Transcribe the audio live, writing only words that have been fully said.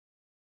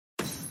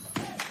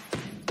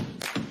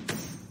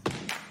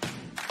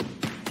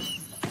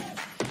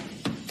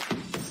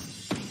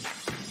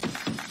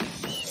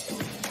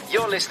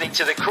You're listening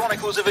to the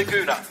Chronicles of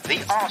Aguna,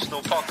 the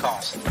Arsenal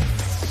podcast.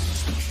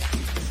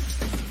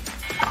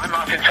 I'm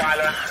Martin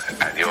Tyler,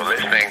 and you're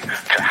listening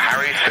to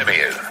Harry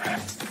Symeou.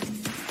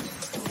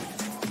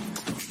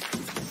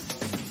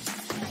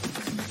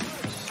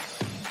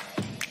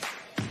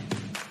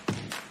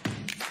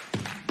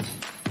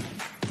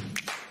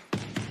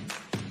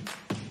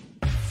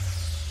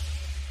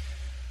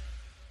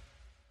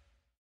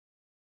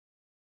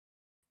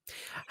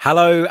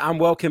 Hello and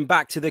welcome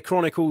back to the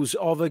Chronicles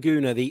of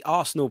Aguna, the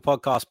Arsenal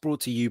podcast brought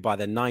to you by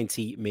the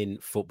 90 Min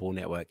Football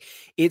Network.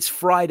 It's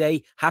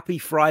Friday. Happy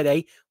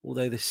Friday,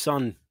 although the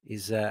sun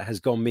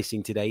has gone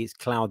missing today. It's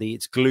cloudy,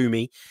 it's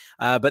gloomy,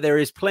 but there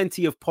is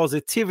plenty of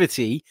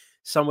positivity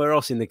somewhere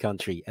else in the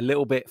country, a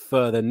little bit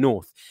further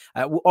north.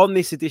 On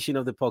this edition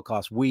of the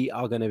podcast, we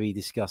are going to be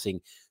discussing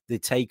the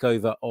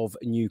takeover of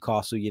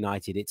Newcastle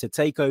United. It's a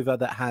takeover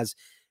that has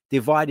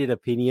divided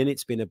opinion.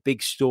 It's been a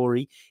big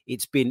story.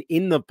 It's been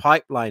in the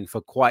pipeline for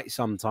quite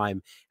some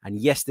time. And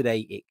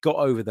yesterday it got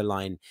over the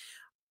line.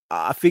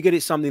 I figured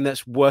it's something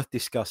that's worth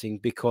discussing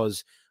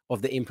because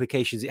of the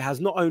implications it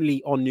has not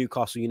only on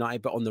Newcastle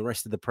United, but on the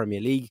rest of the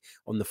Premier League,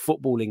 on the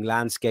footballing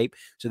landscape.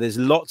 So there's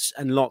lots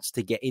and lots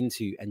to get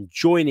into. And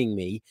joining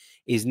me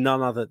is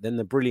none other than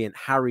the brilliant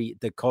Harry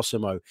De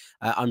Cosimo.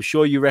 I'm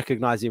sure you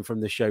recognize him from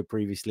the show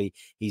previously.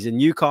 He's a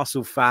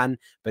Newcastle fan,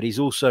 but he's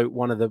also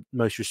one of the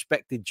most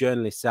respected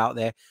journalists out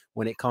there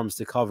when it comes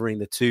to covering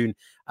the Toon.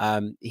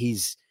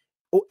 He's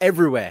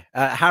everywhere.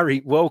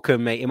 Harry,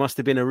 welcome, mate. It must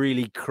have been a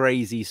really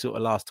crazy sort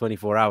of last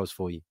 24 hours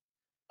for you.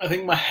 I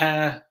think my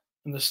hair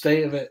and the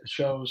state of it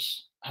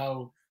shows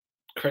how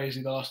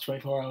crazy the last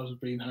 24 hours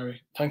have been,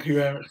 Harry. Thank you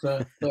very much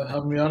for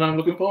having me on. I'm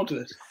looking forward to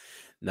this.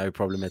 No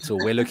problem at all.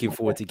 We're looking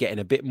forward to getting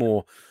a bit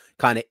more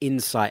kind of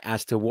insight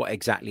as to what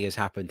exactly has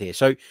happened here.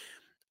 So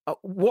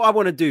what I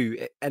want to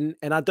do, and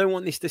I don't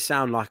want this to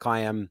sound like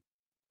I am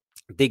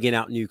digging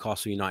out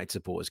Newcastle United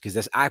supporters, because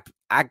that's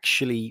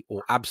actually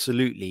or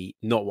absolutely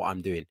not what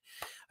I'm doing.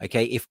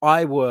 Okay, if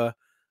I were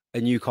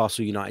a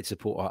Newcastle United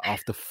supporter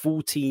after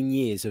 14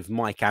 years of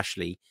Mike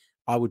Ashley,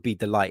 I would be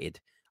delighted.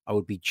 I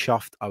would be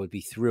chuffed. I would be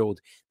thrilled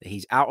that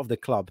he's out of the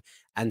club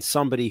and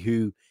somebody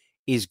who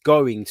is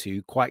going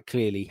to quite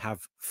clearly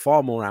have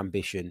far more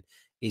ambition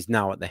is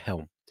now at the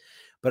helm.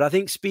 But I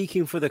think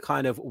speaking for the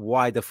kind of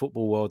wider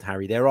football world,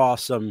 Harry, there are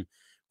some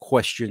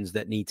questions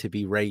that need to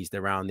be raised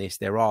around this.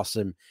 There are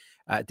some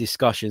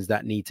discussions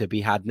that need to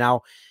be had.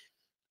 Now,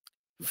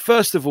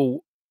 first of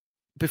all,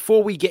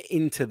 before we get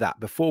into that,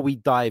 before we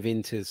dive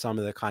into some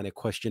of the kind of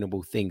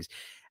questionable things,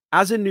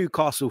 as a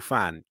Newcastle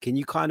fan, can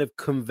you kind of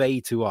convey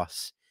to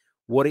us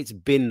what it's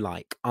been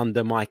like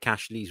under Mike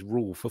Ashley's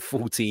rule for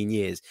 14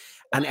 years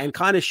and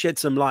kind of shed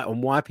some light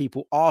on why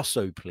people are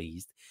so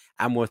pleased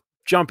and were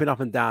jumping up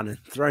and down and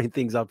throwing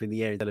things up in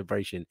the air in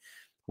celebration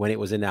when it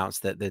was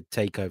announced that the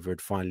takeover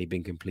had finally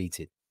been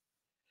completed?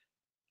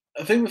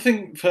 I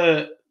think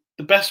for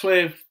the best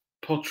way of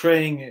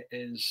portraying it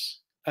is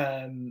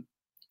that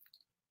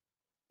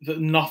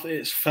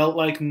it's felt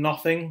like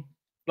nothing,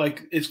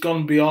 like it's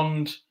gone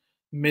beyond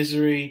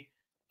misery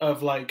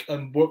of like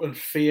and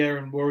fear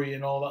and worry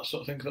and all that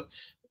sort of thing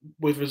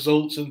with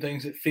results and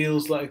things. It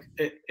feels like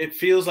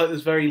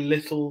there's very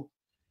little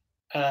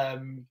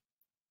to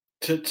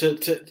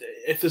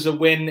if there's a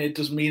win, it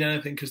doesn't mean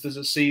anything because there's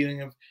a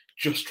ceiling of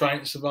just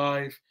trying to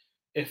survive.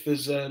 If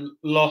there's a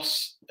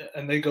loss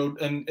and they go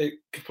and it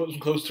puts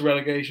them close to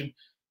relegation,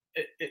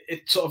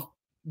 it sort of,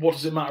 what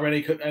does it matter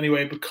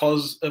anyway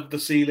because of the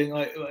ceiling?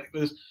 Like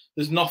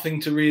there's nothing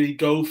to really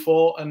go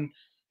for, and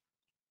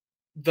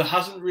there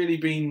hasn't really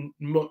been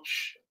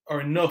much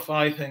or enough,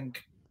 I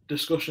think,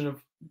 discussion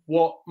of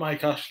what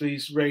Mike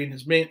Ashley's reign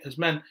has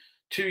meant.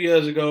 2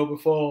 years ago,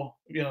 before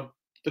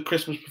the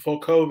Christmas before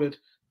COVID,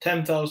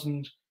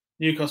 10,000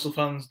 Newcastle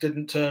fans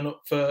didn't turn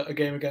up for a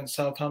game against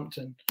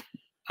Southampton,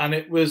 and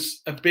it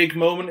was a big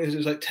moment. It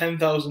was like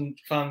 10,000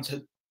 fans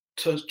had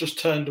just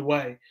turned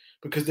away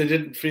because they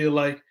didn't feel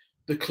like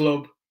the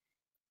club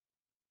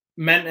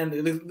meant, and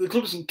the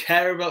club didn't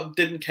care about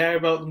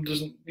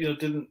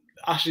them.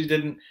 Ashley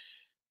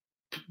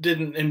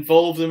didn't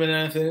involve them in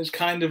anything. It's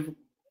kind of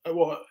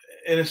what,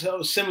 in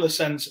a similar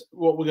sense,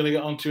 what we're going to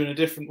get onto in a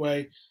different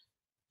way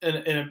in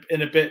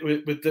a bit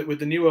with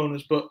the new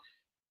owners. But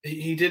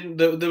he didn't.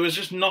 There was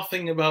just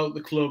nothing about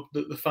the club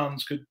that the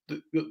fans could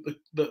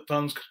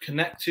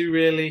connect to,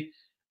 really.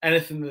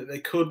 Anything that they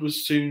could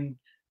was soon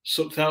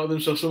sucked out of them.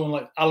 So someone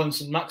like Alan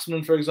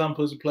St-Maximin, for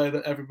example, is a player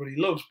that everybody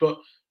loves. But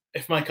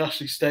if Mike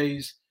Ashley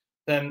stays,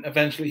 then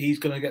eventually he's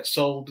going to get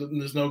sold,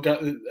 and there's no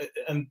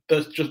and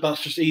that's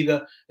just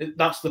either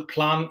that's the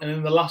plan. And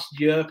in the last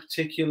year,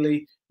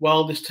 particularly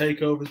while this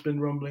takeover has been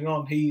rumbling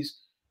on, he's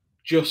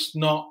just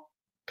not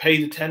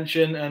paid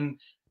attention, and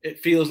it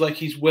feels like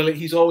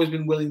he's always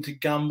been willing to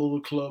gamble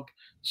the club.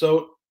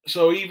 So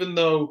even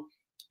though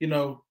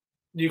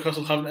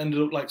Newcastle haven't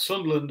ended up like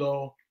Sunderland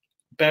or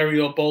Bury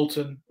or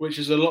Bolton, which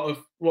is what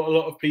a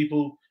lot of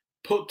people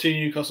put to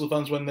Newcastle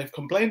fans when they've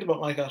complained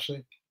about Mike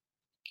Ashley,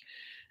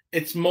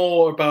 it's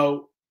more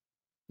about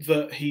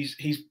that he's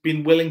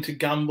been willing to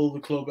gamble the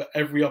club at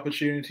every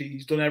opportunity.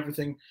 He's done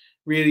everything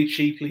really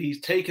cheaply.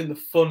 He's taken the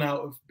fun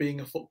out of being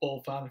a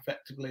football fan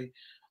effectively,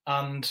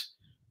 and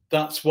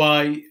that's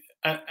why.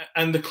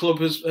 And the club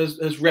has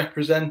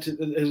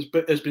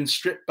been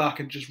stripped back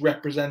and just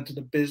represented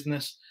a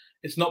business.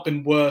 It's not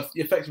been worth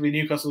effectively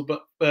Newcastle,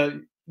 but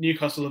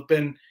Newcastle have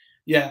been,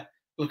 yeah.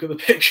 Look at the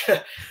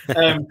picture.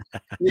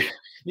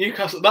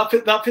 Newcastle.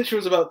 That picture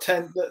was about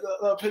 10.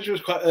 That picture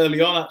was quite early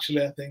on,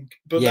 actually. I think.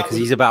 But yeah, because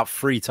he's about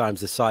 3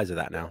 times the size of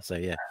that now. So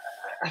yeah.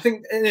 I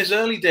think in his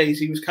early days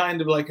he was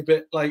kind of like a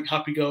bit like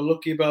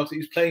happy-go-lucky about it. He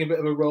was playing a bit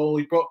of a role.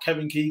 He brought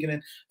Kevin Keegan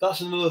in.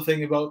 That's another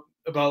thing about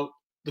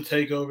the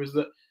takeover is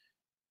that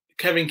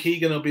Kevin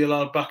Keegan will be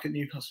allowed back at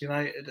Newcastle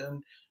United,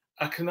 and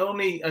I don't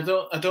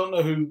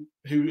know who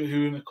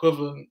an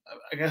equivalent.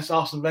 I guess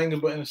Arsene Wenger,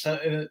 but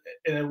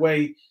in a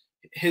way.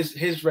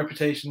 His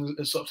reputation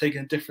has sort of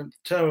taken a different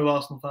turn with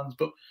Arsenal fans.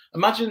 But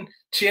imagine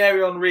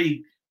Thierry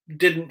Henry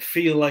didn't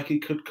feel like he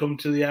could come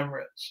to the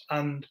Emirates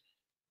and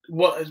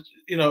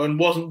and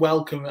wasn't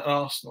welcome at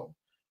Arsenal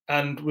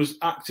and was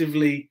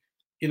actively,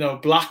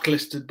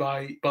 blacklisted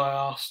by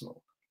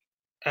Arsenal.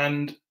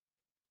 And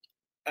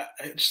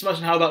just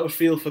imagine how that would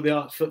feel for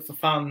the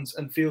fans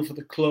and feel for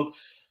the club.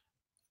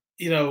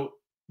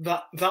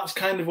 That's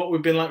kind of what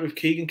we've been like with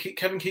Keegan.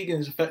 Kevin Keegan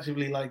is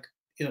effectively like.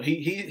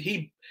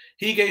 He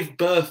gave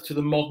birth to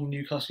the modern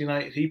Newcastle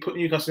United. He put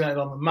Newcastle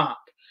United on the map,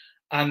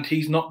 and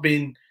he's not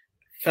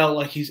felt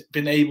like he's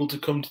been able to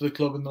come to the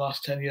club in the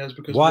last 10 years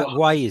because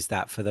why is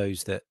that for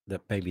those that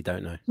maybe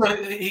don't know?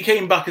 He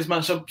came back as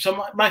man. So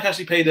Mike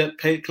Ashley played a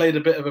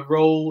bit of a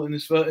role in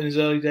his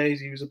early days.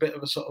 He was a bit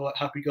of a sort of like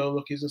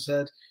happy-go-lucky, as I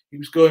said. He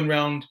was going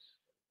around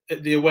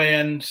at the away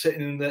end,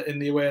 sitting in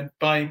the away end,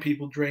 buying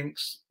people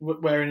drinks,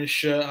 wearing his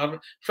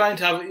shirt, trying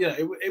to have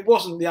it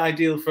wasn't the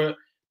ideal for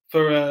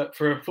a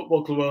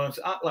football club owner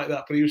to act like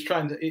that, but he was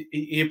trying to.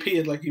 He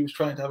appeared like he was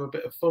trying to have a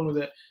bit of fun with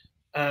it,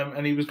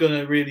 and he was going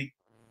to really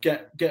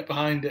get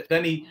behind it.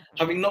 Then he,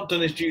 having not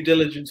done his due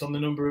diligence on the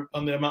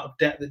amount of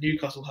debt that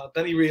Newcastle had,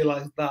 then he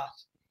realised that,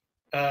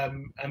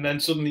 and then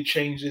suddenly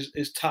changed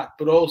his tack.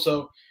 But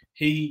also,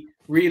 he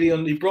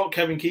brought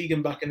Kevin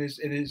Keegan back in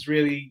his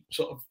really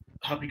sort of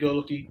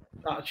happy-go-lucky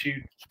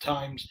attitude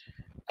times,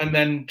 and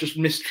then just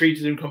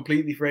mistreated him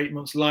completely for 8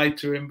 months. Lied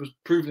to him, was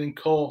proven in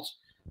court.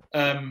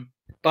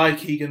 By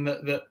Keegan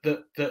that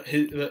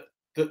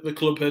the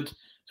club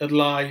had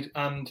lied,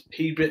 and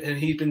he'd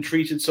been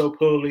treated so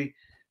poorly.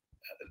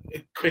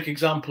 A quick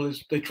example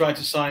is they tried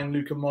to sign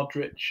Luka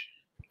Modric.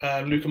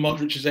 Luka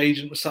Modric's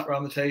agent was sat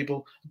around the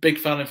table, a big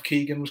fan of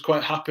Keegan, was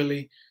quite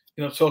happily,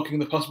 talking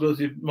the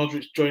possibility of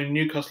Modric joining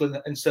Newcastle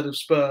instead of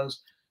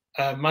Spurs.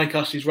 Mike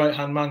Ashley's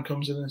right-hand man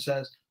comes in and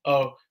says,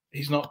 "Oh,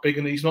 he's not big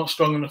and he's not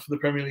strong enough for the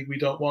Premier League. We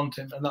don't want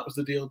him," and that was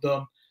the deal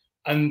done.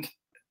 And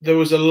there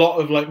was a lot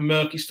of like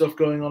murky stuff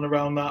going on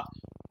around that.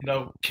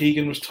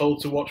 Keegan was told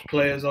to watch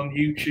players on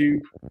YouTube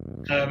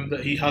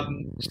that he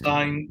hadn't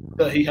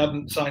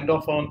signed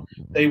off on.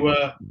 They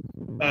were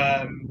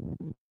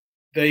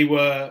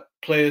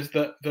players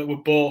that were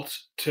bought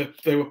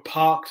they were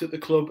parked at the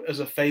club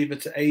as a favour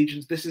to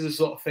agents. This is the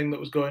sort of thing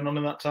that was going on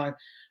in that time,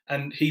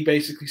 and he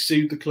basically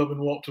sued the club and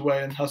walked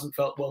away and hasn't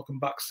felt welcome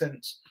back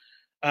since.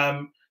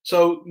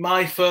 So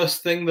my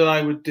first thing that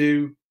I would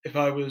do if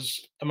I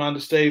was Amanda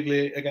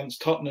Staveley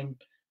against Tottenham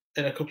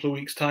in a couple of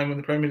weeks' time when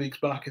the Premier League's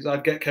back, is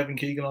I'd get Kevin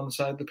Keegan on the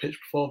side of the pitch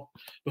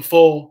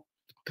before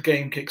the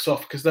game kicks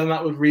off, because then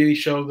that would really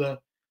show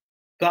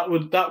that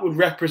would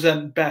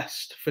represent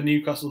best for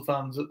Newcastle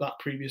fans that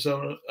previous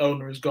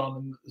owner is gone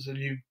and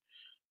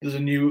there's a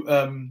new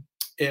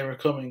era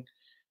coming.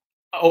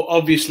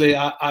 Obviously,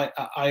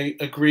 I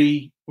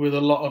agree with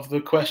a lot of the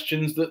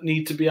questions that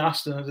need to be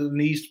asked, and there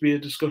needs to be a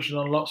discussion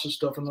on lots of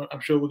stuff, and I'm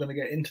sure we're going to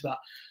get into that.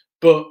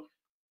 But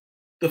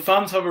the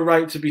fans have a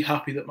right to be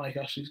happy that Mike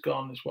Ashley's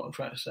gone, is what I'm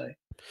trying to say.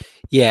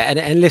 Yeah,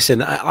 and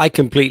listen, I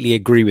completely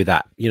agree with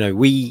that.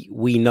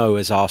 We know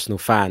as Arsenal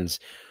fans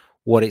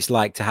what it's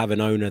like to have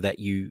an owner that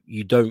you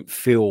don't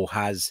feel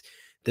has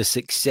the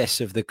success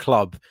of the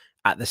club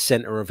at the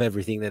center of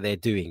everything that they're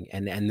doing,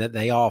 and that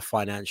they are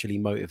financially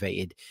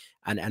motivated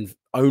and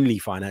only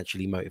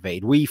financially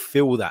motivated. We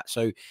feel that.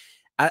 So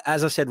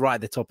as I said right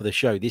at the top of the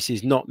show, this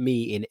is not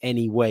me in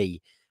any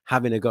way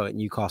having a go at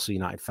Newcastle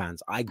United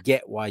fans. I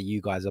get why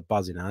you guys are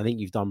buzzing, and I think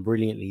you've done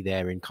brilliantly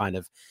there in kind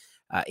of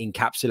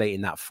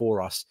encapsulating that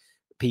for us,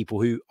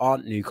 people who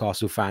aren't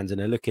Newcastle fans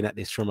and are looking at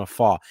this from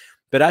afar.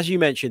 But as you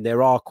mentioned,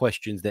 there are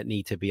questions that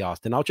need to be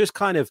asked, and I'll just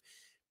kind of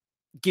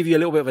give you a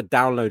little bit of a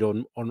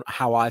download on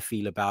how I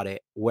feel about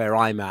it, where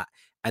I'm at,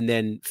 and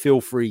then feel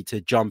free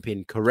to jump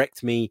in,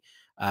 correct me,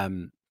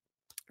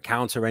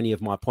 counter any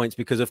of my points,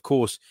 because of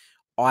course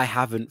I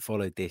haven't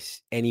followed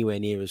this anywhere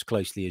near as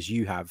closely as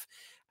you have.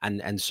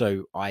 And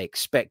so I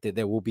expect that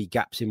there will be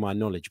gaps in my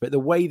knowledge. But the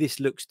way this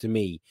looks to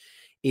me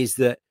is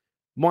that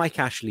Mike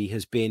Ashley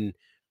has been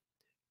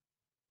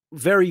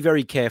very,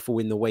 very careful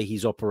in the way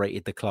he's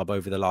operated the club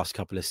over the last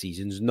couple of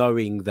seasons,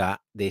 knowing that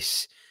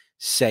this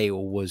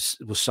sale was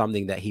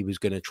something that he was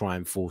going to try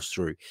and force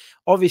through.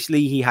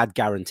 Obviously, he had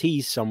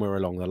guarantees somewhere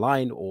along the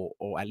line, or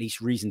at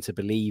least reason to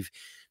believe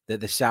that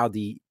the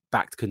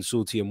Saudi-backed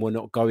consortium were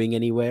not going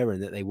anywhere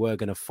and that they were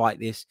going to fight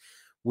this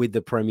with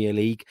the Premier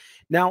League.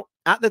 Now,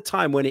 at the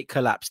time when it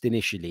collapsed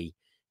initially,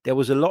 there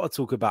was a lot of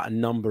talk about a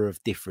number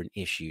of different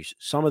issues.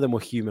 Some of them were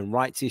human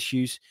rights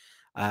issues,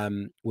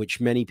 which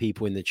many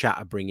people in the chat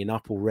are bringing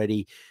up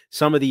already.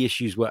 Some of the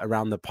issues were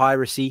around the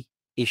piracy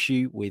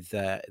issue with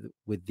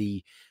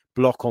the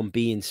block on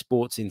beIN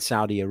Sports in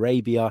Saudi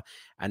Arabia,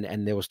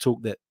 and there was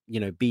talk that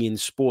beIN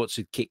Sports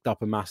had kicked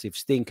up a massive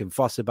stink and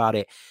fuss about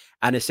it,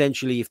 and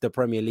essentially if the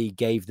Premier League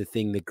gave the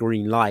thing the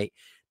green light,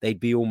 they'd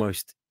be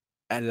almost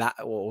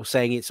or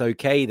saying it's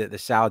okay that the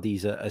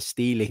Saudis are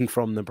stealing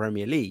from the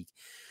Premier League.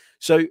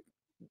 So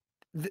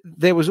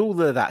there was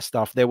all of that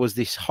stuff. There was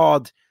this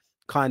hard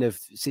kind of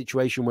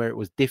situation where it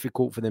was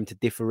difficult for them to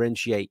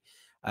differentiate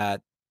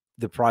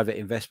the private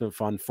investment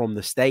fund from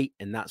the state,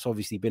 and that's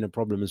obviously been a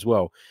problem as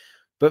well.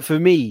 But for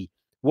me,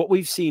 what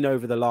we've seen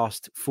over the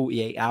last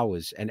 48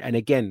 hours, and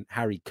again,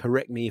 Harry,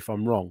 correct me if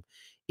I'm wrong,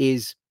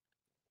 is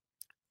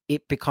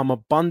it become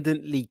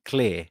abundantly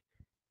clear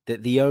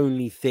that the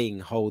only thing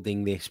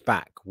holding this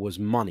back was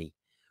money,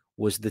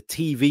 was the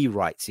TV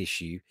rights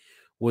issue,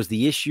 was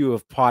the issue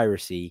of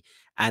piracy,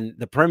 and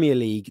the Premier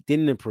League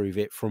didn't approve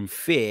it from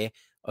fear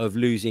of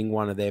losing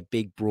one of their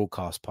big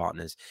broadcast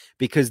partners.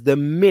 Because the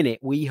minute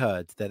we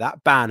heard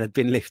that ban had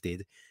been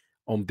lifted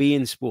on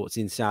beIN Sports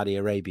in Saudi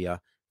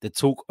Arabia, the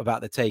talk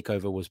about the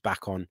takeover was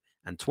back on,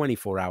 and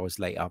 24 hours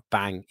later,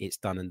 bang, it's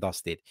done and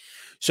dusted.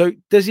 So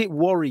does it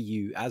worry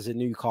you as a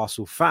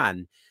Newcastle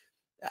fan?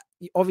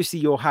 Obviously,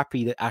 you're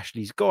happy that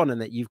Ashley's gone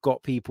and that you've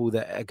got people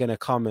that are going to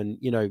come and,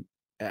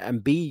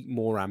 and be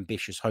more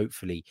ambitious,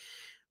 hopefully.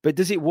 But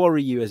does it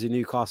worry you as a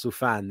Newcastle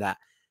fan that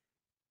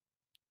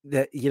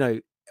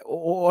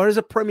or as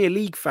a Premier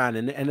League fan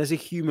and as a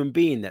human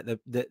being that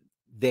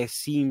there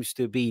seems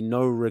to be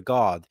no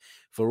regard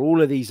for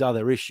all of these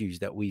other issues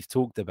that we've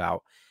talked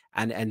about,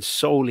 and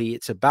solely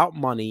it's about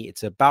money,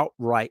 it's about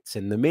rights,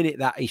 and the minute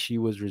that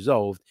issue was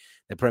resolved,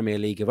 the Premier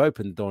League have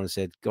opened the door and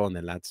said, "Go on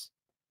then, lads."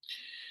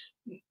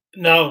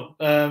 No,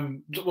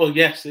 well,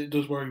 yes, it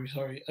does worry me.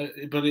 Sorry,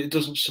 but it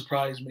doesn't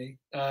surprise me.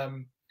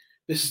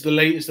 This is the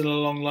latest in a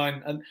long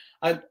line, and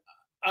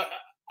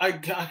I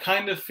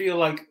kind of feel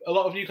like a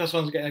lot of Newcastle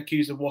fans are getting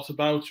accused of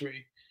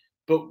whataboutery,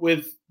 but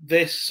with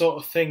this sort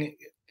of thing,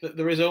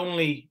 there is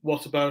only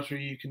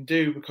whataboutery you can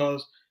do,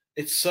 because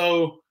it's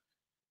so.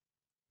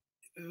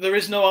 There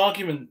is no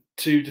argument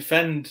to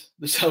defend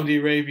the Saudi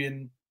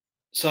Arabian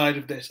side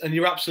of this, and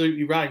you're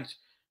absolutely right.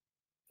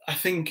 I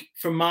think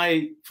from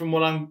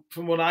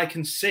what I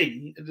can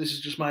see, this is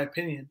just my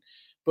opinion,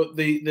 but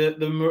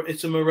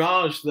it's a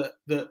mirage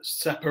that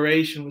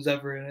separation was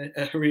ever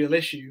a real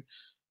issue.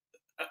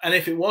 And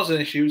if it was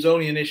an issue, it was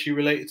only an issue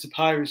related to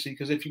piracy,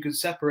 because if you could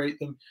separate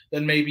them,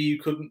 then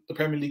maybe the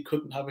Premier League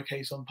couldn't have a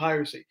case on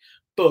piracy.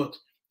 But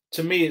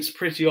to me, it's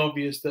pretty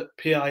obvious that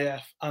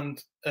PIF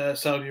and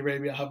Saudi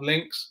Arabia have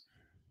links.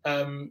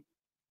 And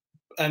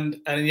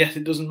yet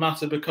it doesn't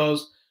matter,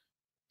 because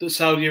the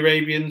Saudi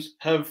Arabians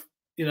have,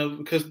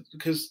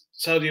 because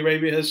Saudi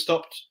Arabia has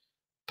stopped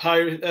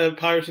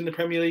pirating the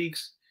Premier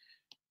League's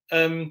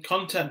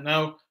content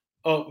now.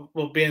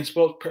 beIN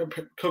Sports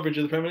coverage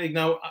of the Premier League.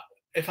 Now,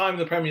 if I'm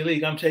the Premier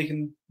League, I'm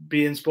taking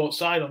beIN Sports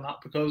side on that,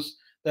 because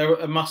they're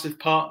a massive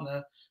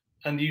partner,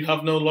 and you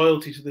have no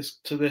loyalty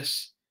to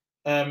this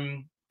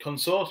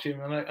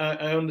consortium. And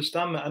I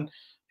understand that. And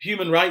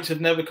human rights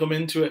have never come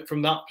into it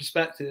from that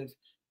perspective,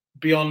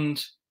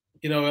 beyond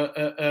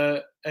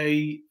a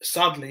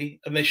sadly,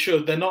 and they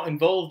should. They're not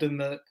involved in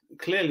the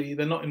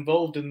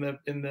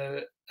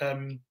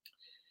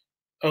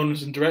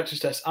owners and directors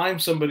test. I'm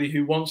somebody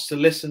who wants to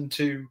listen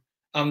to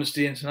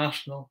Amnesty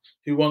International,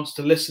 who wants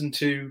to listen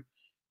to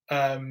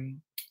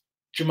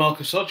Jamal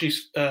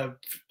Khashoggi's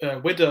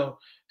widow,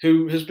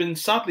 who has been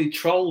sadly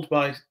trolled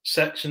by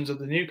sections of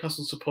the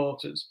Newcastle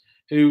supporters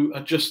who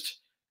just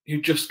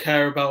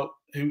care about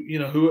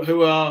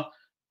who are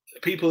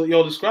people that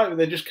you're describing.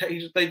 They just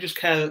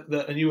care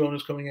that a new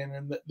owner's coming in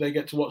and that they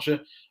get to watch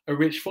a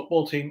rich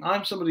football team.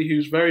 I'm somebody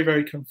who's very,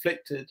 very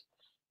conflicted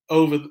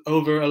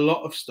over a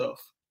lot of stuff,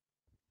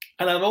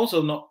 and I'm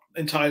also not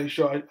entirely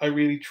sure I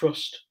really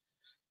trust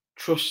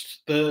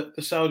the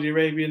Saudi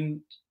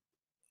Arabian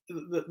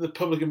the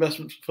public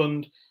investment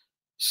fund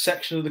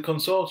section of the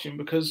consortium,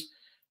 because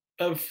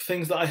of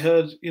things that I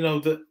heard,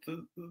 that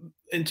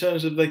in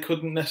terms of they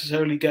couldn't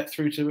necessarily get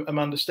through to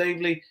Amanda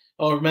Staveley,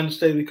 or Amanda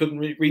Staveley couldn't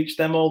reach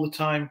them all the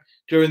time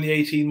during the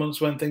 18 months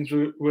when things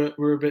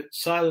were a bit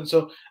silent.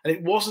 So, and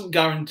it wasn't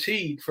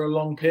guaranteed for a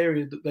long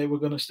period that they were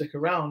going to stick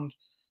around,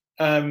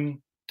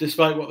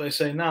 despite what they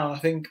say now. I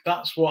think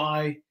that's so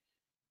I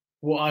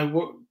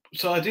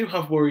do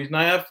have worries, and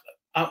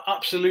I'm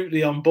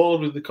absolutely on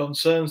board with the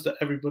concerns that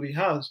everybody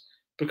has,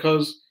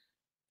 because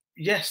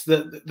yes,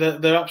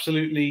 they're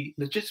absolutely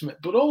legitimate,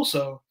 but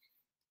also,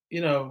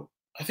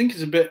 I think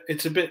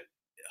it's a bit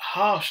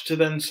harsh to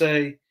then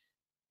say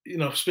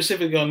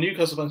specifically on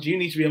Newcastle fans, you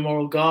need to be a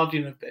moral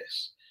guardian of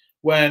this.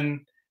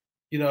 When,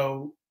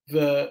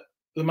 the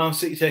Man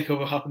City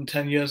takeover happened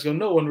 10 years ago,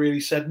 no one really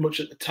said much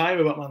at the time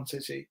about Man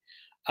City.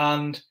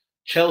 And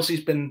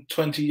Chelsea's been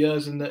 20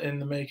 years in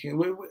the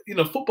making.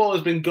 Football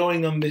has been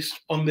going on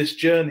this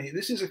journey.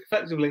 This is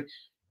effectively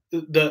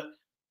that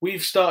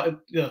we've started.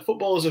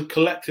 Football as a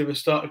collective has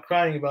started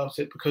crying about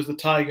it because the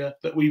tiger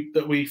that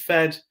we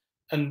fed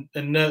and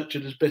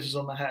nurtured has bit us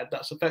on the head.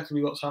 That's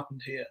effectively what's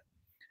happened here.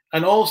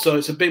 And also,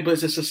 it's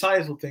a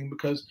societal thing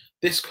because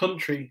this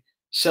country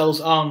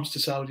sells arms to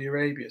Saudi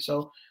Arabia.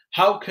 So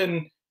how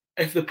can,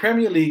 if the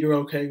Premier League are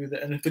okay with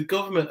it, and if the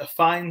government are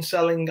fine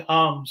selling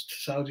arms to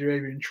Saudi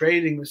Arabia and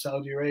trading with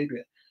Saudi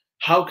Arabia,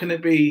 how can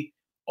it be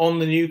on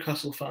the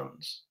Newcastle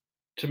fans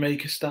to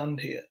make a stand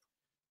here?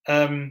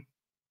 But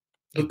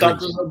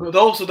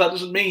also that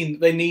doesn't mean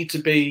they need to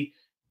be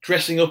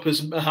dressing up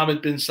as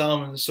Mohammed bin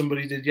Salman, as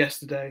somebody did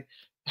yesterday,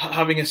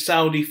 having a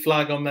Saudi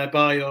flag on their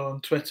bio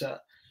on Twitter,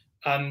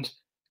 and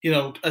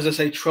as I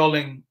say,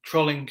 trolling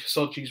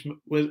Khashoggi's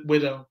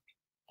widow,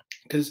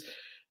 because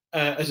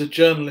as a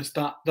journalist,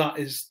 that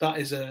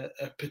is a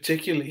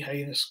particularly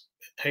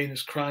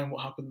heinous crime.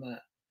 What happened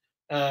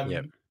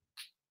there?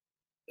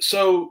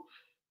 So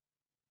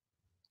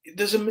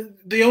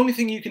the only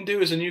thing you can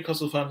do as a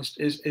Newcastle fan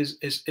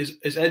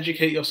is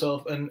educate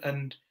yourself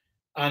and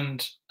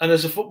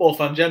as a football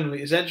fan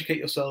generally is educate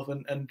yourself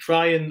and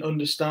try and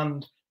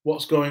understand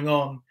what's going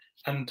on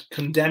and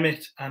condemn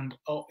it, and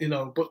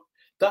but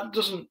that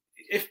doesn't.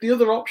 If the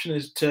other option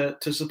is to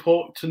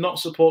not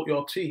support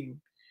your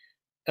team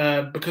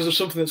because of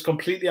something that's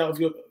completely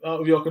out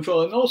of your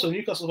control, and also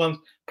Newcastle fans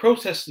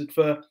protested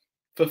for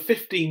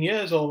 15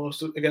 years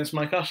almost against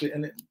Mike Ashley,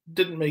 and it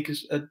didn't make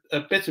us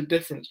a bit of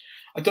difference.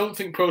 I don't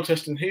think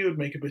protesting here would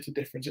make a bit of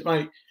difference. It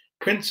might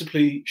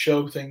principally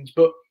show things,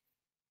 but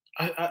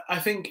I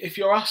think if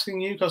you're asking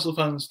Newcastle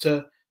fans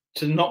to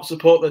not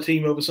support their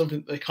team over something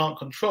that they can't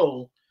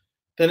control,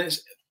 then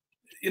it's,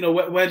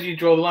 where do you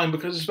draw the line?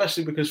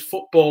 Especially because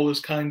football has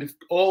kind of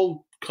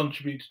all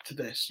contributed to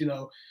this.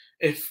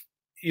 If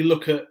you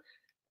look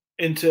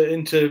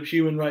into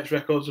human rights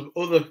records of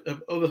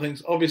other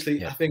things,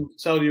 obviously, I think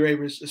Saudi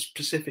Arabia is a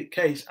specific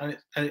case, and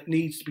it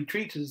needs to be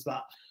treated as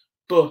that.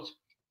 But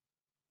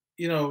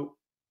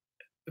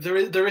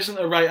there isn't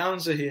a right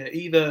answer here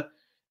either.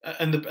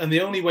 And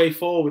the only way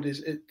forward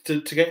is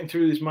to getting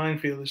through this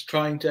minefield is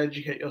trying to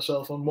educate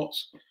yourself on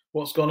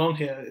what's gone on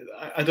here.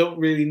 I don't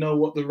really know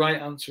what the right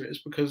answer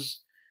is because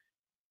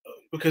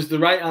the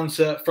right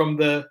answer from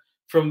the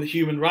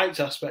human rights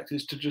aspect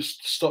is to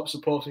just stop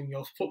supporting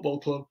your football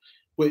club,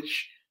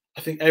 which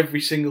I think every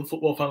single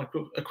football fan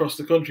across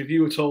the country, if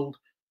you were told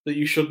that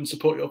you shouldn't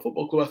support your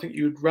football club, I think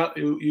you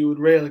would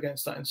rail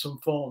against that in some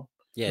form.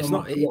 Yeah,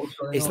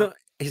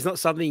 it's not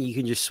something you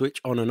can just switch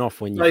on and off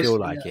when you feel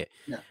like it.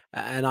 Yeah.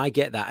 And I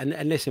get that.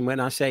 And listen, when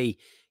I say,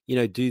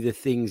 do the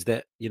things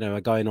that, are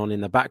going on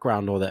in the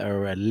background or that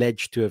are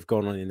alleged to have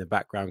gone on in the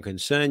background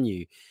concern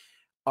you,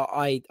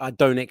 I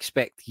don't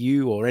expect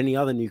you or any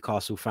other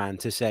Newcastle fan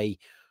to say,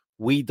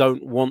 we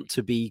don't want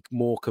to be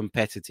more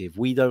competitive.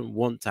 We don't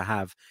want to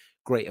have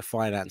greater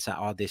finance at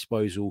our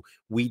disposal.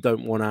 We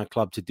don't want our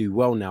club to do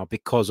well now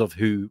because of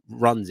who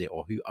runs it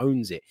or who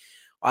owns it.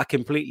 I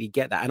completely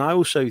get that. And I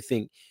also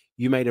think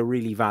you made a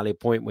really valid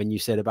point when you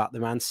said about the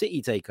Man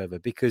City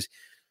takeover, because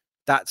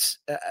that's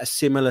a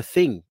similar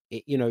thing.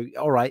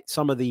 All right,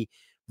 some of the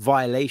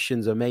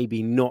violations are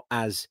maybe not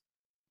as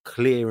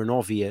clear and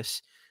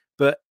obvious,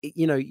 but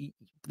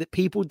that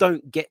people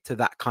don't get to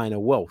that kind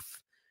of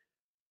wealth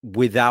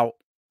without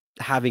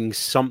having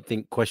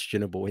something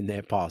questionable in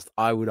their past.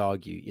 I would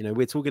argue,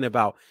 we're talking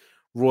about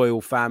royal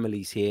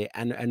families here,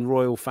 and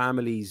royal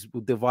families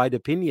will divide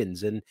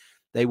opinions, and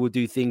they will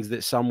do things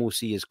that some will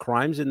see as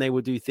crimes, and they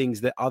will do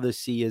things that others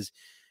see as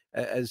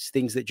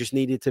things that just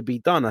needed to be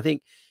done. I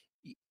think,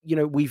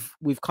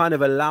 we've kind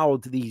of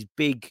allowed these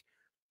big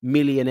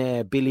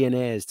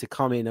billionaires to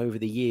come in over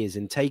the years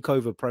and take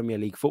over Premier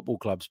League football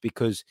clubs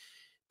because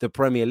the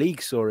Premier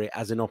League saw it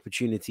as an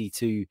opportunity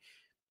to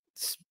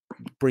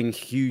bring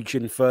huge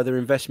and further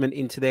investment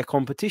into their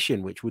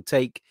competition, which would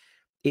take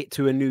it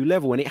to a new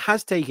level. And it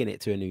has taken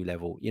it to a new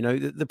level.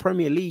 The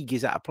Premier League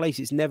is at a place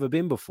it's never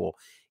been before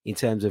in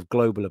terms of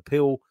global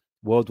appeal,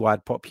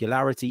 worldwide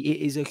popularity.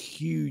 It is a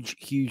huge,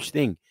 huge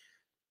thing.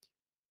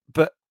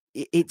 But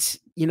it's,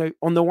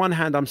 on the one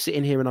hand, I'm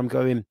sitting here and I'm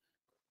going,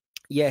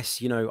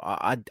 yes,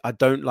 I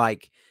don't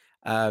like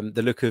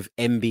the look of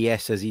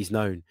MBS as he's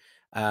known,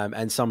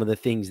 and some of the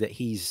things that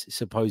he's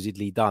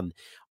supposedly done.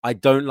 I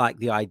don't like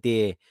the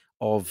idea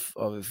of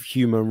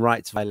human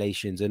rights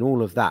violations and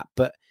all of that.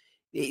 But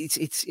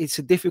it's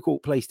a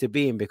difficult place to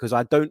be in because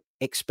I don't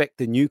expect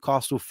the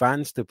Newcastle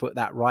fans to put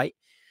that right.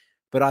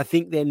 But I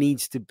think there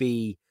needs to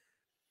be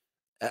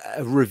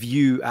a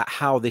review at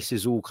how this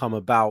has all come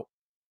about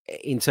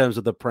in terms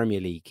of the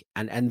Premier League.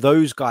 And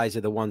those guys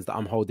are the ones that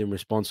I'm holding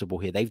responsible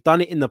here. They've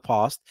done it in the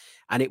past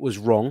and it was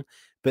wrong.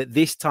 But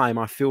this time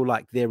I feel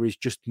like there is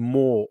just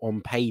more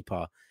on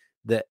paper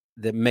that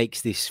that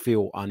makes this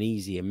feel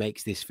uneasy and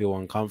makes this feel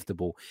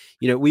uncomfortable.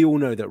 We all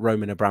know that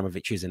Roman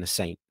Abramovich isn't a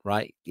saint,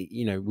 right?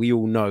 We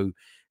all know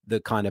the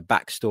kind of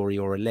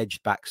backstory or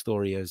alleged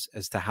backstory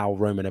as to how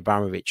Roman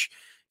Abramovich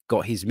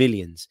got his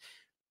millions.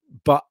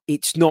 But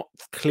it's not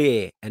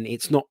clear and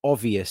it's not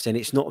obvious and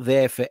it's not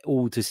there for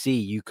all to see.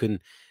 You can,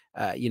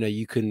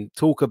 you can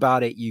talk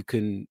about it. You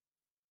can,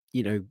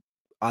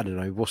 I don't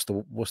know, what's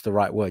the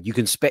right word? You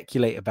can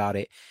speculate about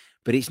it,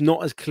 but it's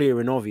not as clear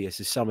and obvious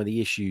as some of the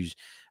issues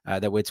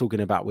that we're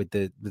talking about with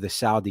the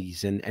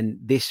Saudis. And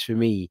this, for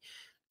me,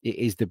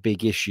 is the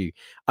big issue.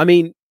 I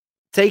mean,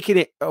 taking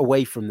it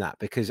away from that,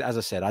 because as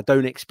I said, I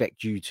don't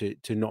expect you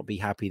to not be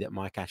happy that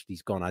Mike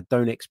Ashley's gone. I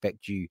don't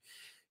expect you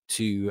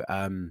to,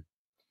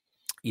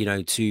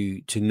 to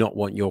not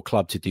want your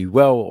club to do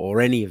well or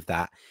any of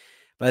that.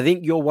 But I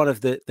think you're one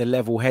of the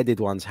level-headed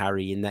ones,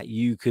 Harry, in that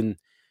you can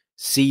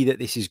see that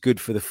this is good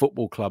for the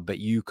football club, but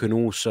you can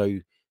also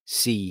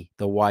see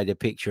the wider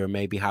picture and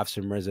maybe have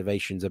some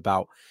reservations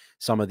about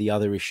some of the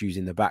other issues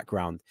in the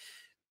background.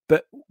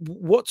 But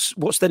what's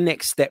the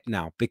next step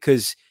now?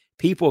 Because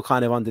people are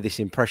kind of under this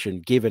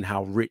impression, given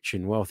how rich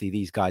and wealthy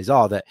these guys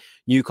are, that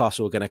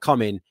Newcastle are going to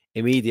come in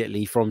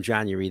immediately from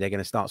January. They're going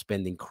to start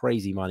spending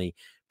crazy money,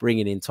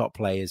 bringing in top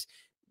players.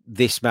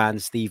 This man,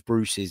 Steve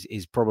Bruce,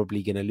 is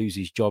probably going to lose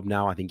his job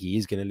now. I think he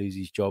is going to lose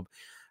his job.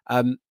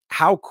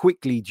 How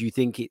quickly do you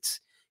think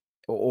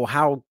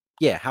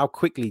how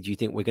quickly do you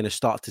think we're going to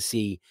start to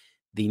see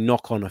the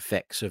knock-on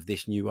effects of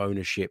this new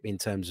ownership in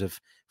terms of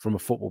from a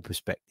football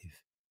perspective?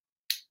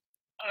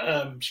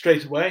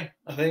 Straight away,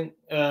 I think.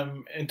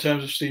 In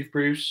terms of Steve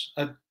Bruce,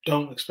 I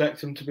don't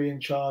expect him to be in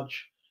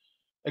charge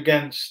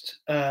against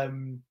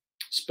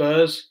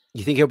Spurs.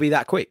 You think he'll be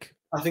that quick?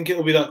 I think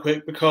it'll be that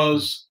quick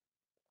because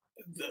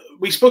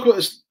we spoke about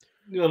this,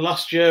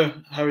 last year,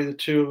 Harry, the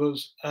two of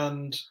us,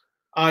 and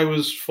I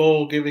was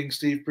for giving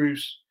Steve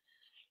Bruce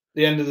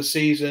the end of the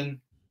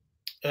season,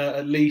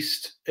 at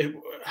least.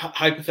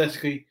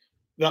 Hypothetically,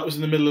 that was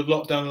in the middle of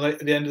lockdown. At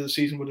the end of the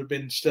season would have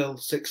been still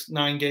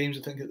 9 games,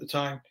 I think, at the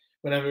time,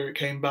 whenever it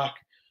came back.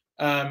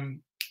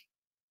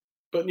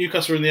 But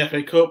Newcastle were in the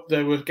FA Cup.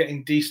 They were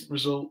getting decent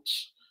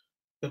results.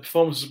 The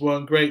performances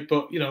weren't great,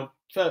 but,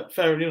 fair.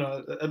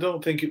 I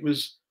don't think it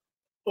was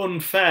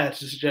unfair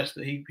to suggest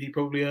that he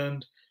probably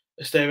earned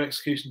a stay of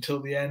execution until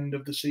the end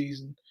of the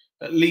season,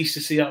 at least to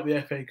see out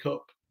the FA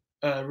Cup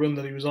run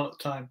that he was on at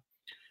the time.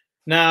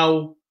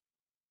 Now,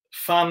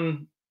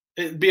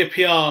 it'd be a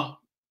PR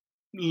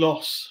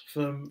loss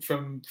from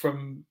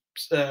the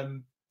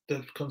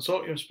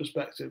consortium's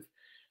perspective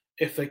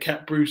if they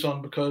kept Bruce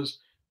on, because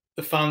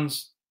the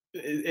fans,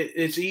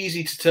 it's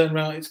easy to turn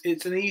around.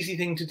 It's an easy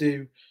thing to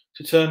do,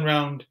 to turn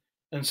around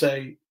and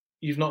say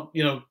you've not,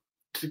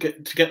 to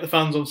get the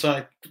fans on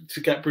side,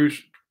 to get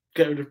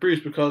rid of Bruce,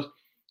 because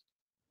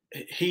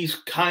he's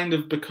kind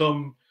of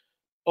become,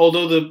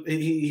 although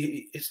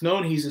it's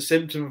known he's a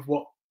symptom of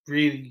what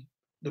really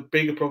the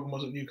bigger problem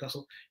was at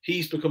Newcastle.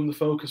 He's become the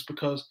focus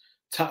because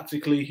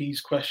tactically he's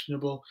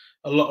questionable.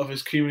 A lot of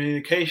his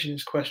communication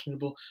is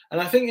questionable. And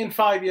I think in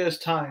 5 years'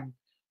 time,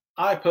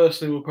 I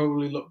personally will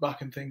probably look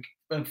back and think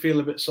and feel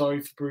a bit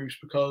sorry for Bruce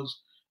because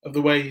of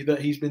the way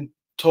that he's been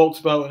talked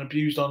about and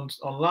abused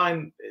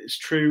online. It's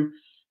true.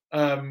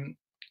 And,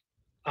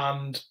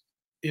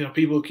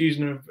 people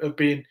accusing him of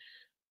being,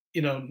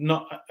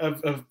 not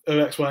of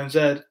X, Y, and Z.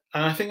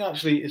 And I think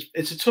actually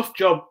it's a tough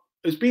job.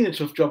 It's been a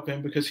tough job for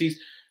him because he's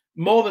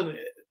more than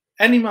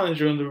any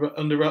manager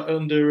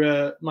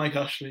under Mike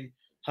Ashley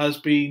has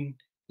been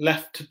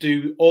left to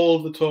do all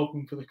of the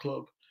talking for the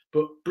club.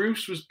 But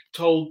Bruce was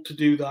told to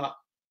do that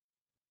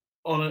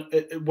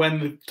when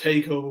the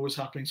takeover was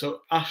happening. So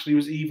Ashley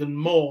was even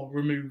more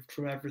removed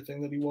from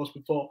everything that he was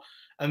before,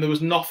 and there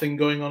was nothing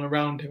going on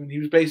around him, and he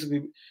was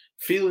basically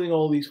fielding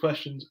all these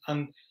questions.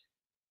 And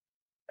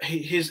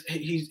he's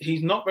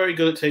not very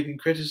good at taking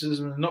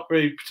criticism, and not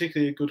very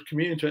particularly a good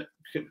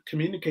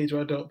communicator,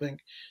 I don't think.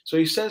 So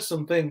he says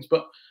some things,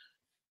 but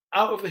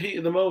out of the heat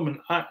of the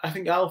moment, I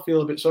think I'll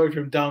feel a bit sorry for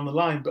him down the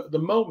line. But at the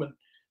moment,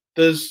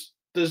 there's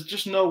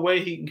just no way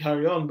he can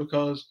carry on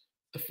because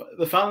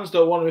the fans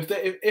don't want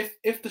him.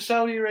 If the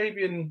Saudi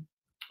Arabian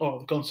or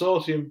the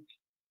consortium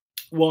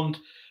want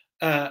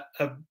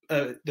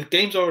the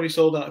game's already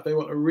sold out. If they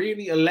want a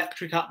really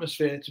electric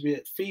atmosphere to be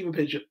at fever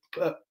pitch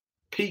at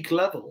peak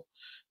level,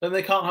 then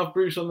they can't have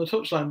Bruce on the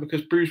touchline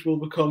because Bruce will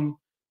become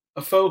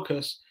a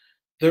focus.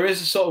 There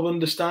is a sort of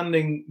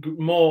understanding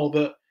more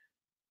that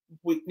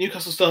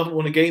Newcastle still haven't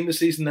won a game this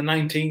season. They're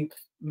 19th.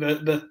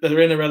 They're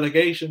in a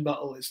relegation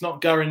battle. It's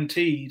not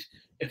guaranteed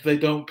if they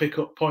don't pick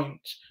up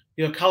points.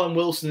 Callum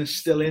Wilson is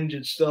still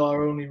injured, still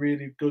our only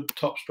really good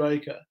top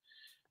striker.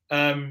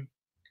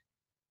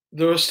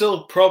 There are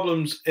still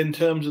problems in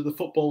terms of the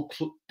football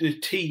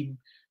team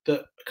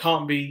that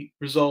can't be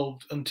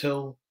resolved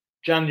until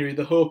January.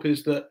 The hope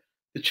is that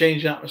the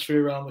change in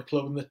atmosphere around the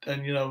club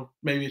and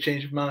maybe a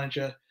change of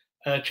manager,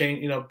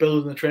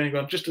 building the training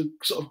ground, just to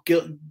sort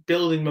of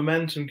building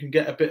momentum can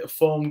get a bit of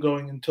form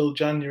going until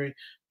January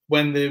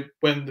when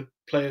the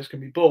players can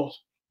be bought.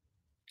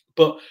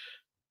 But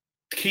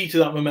key to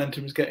that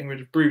momentum is getting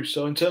rid of Bruce.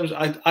 So in terms,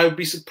 I would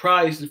be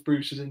surprised if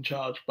Bruce is in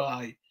charge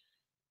by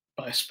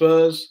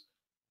Spurs.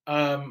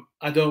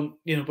 I don't,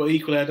 but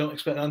equally, I don't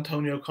expect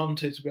Antonio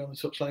Conte to be on the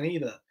touchline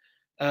either,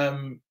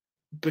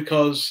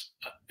 because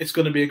it's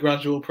going to be a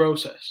gradual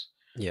process.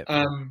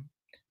 Yeah.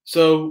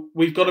 So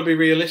we've got to be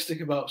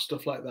realistic about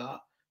stuff like that.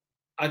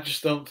 I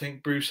just don't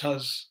think Bruce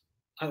has.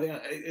 I think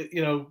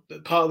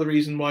part of the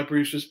reason why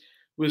Bruce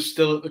was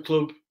still at the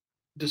club,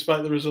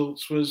 despite the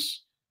results,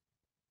 was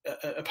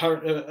an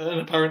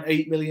apparent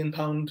 £8 million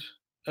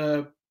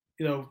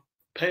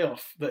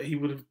payoff that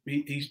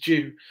he's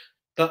due.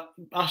 That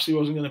Ashley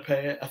wasn't going to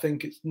pay it. I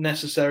think it's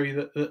necessary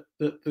that the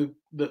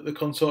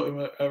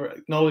consortium are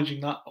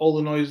acknowledging that. All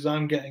the noises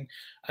I'm getting,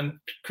 and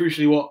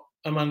crucially, what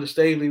Amanda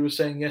Staley was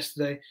saying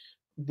yesterday,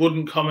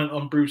 wouldn't comment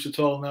on Bruce at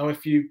all. Now,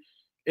 if you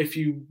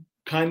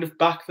kind of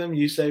back them,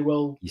 you say,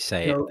 well, you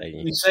say it, don't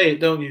you? You say it,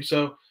 don't you?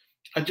 So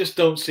I just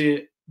don't see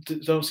it.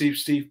 Don't see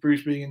Steve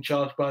Bruce being in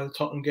charge by the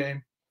Tottenham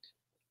game,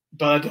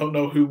 but I don't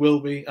know who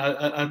will be.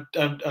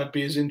 I'd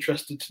be as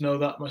interested to know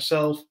that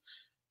myself.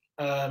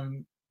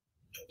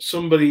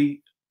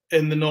 Somebody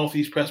in the North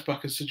East press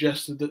pack has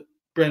suggested that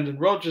Brendan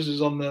Rodgers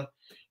is on the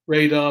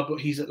radar, but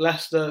he's at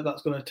Leicester.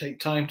 That's going to take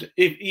time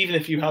even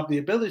if you have the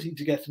ability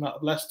to get him out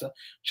of Leicester,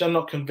 which I'm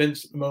not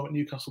convinced at the moment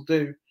Newcastle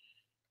do.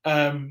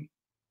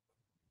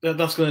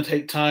 That's going to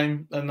take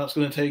time, and that's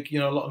going to take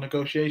a lot of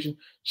negotiation.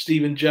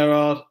 Steven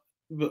Gerrard,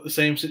 but the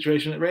same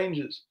situation at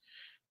Rangers.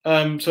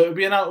 So it would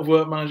be an out of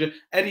work manager.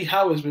 Eddie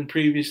Howe has been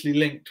previously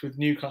linked with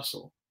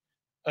Newcastle.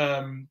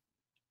 As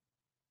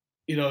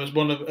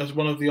one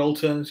of the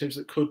alternatives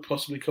that could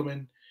possibly come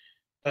in,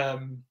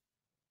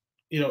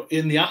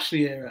 in the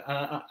Ashley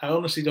era. I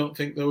honestly don't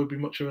think there would be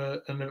much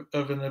of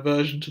an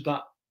aversion to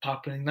that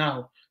happening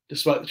now,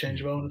 despite the change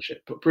of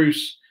ownership. But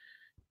Bruce's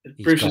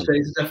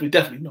days are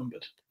definitely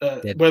numbered.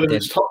 Whether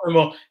it's Tottenham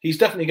or he's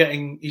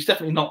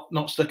definitely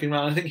not sticking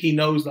around. I think he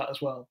knows that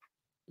as well.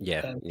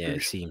 Yeah,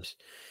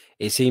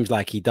 it seems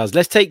like he does.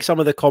 Let's take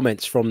some of the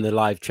comments from the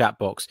live chat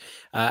box,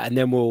 and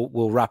then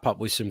we'll wrap up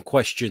with some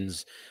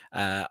questions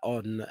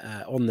on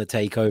the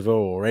takeover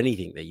or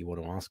anything that you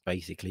want to ask.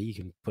 Basically, you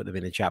can put them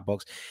in the chat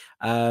box.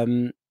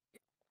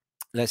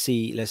 Let's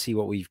see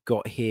what we've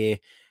got here.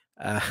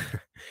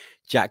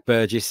 Jack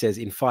Burgess says,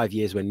 in 5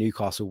 years when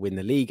Newcastle win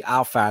the league,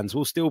 our fans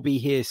will still be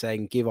here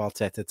saying, give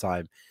Arteta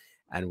time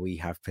and we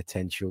have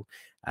potential.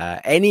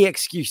 Any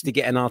excuse to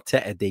get an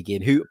Arteta dig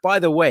in, who, by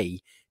the way,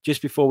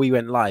 just before we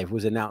went live,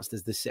 was announced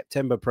as the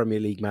September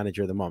Premier League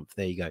Manager of the Month.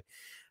 There you go.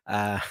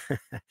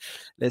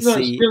 Let's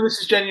see.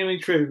 This is genuinely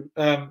true.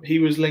 He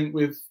was linked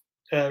with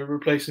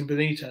replacing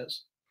Benitez,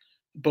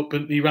 but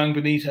he rang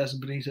Benitez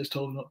and Benitez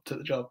told him not to take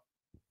the job.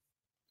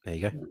 There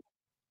you go.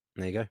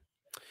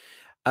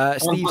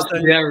 Steve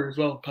Patrick Vieira as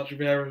well. Patrick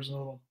Vieira was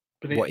another one.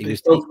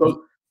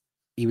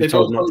 He was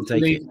told not to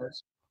take it.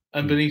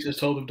 And Benitez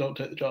told him don't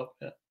take the job.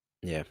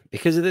 Yeah,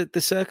 because of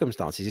the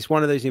circumstances. It's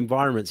one of those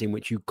environments in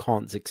which you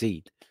can't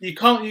succeed. You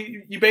can't.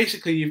 You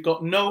basically you've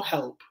got no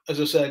help, as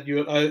I said.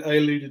 I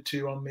alluded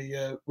to on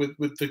the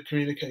with the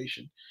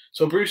communication.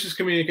 So Bruce's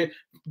communicate.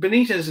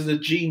 Benitez is a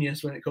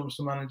genius when it comes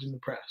to managing the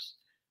press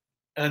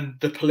and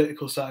the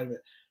political side of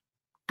it.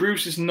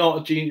 Bruce is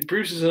not a genius.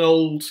 Bruce is an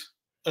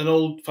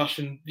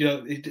old-fashioned.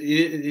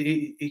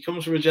 He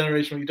comes from a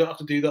generation where you don't have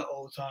to do that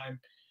all the time.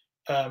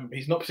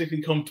 He's not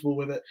particularly comfortable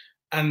with it,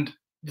 and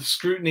the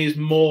scrutiny is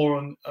more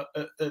on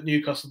at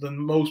Newcastle than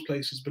most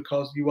places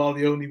because you are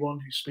the only one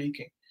who's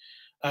speaking.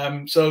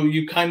 So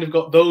you kind of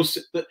got those.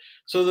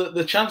 So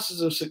the chances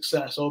of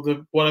success or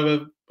the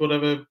whatever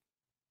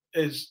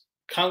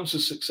counts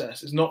as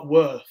success is not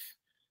worth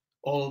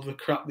all of the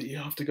crap that you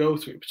have to go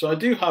through. So I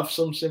do have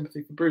some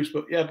sympathy for Bruce,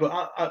 but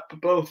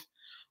both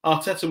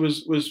Arteta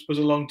was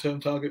a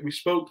long-term target. We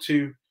spoke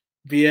to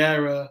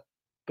Vieira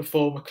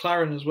before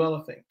McLaren as well,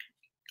 I think,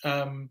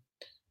 and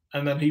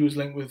then he was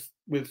linked with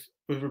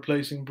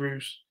replacing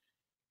Bruce.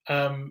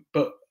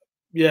 But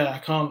yeah, I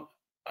can't.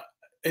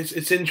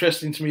 It's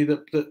interesting to me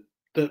that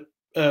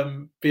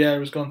Vieira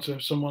has gone to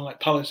someone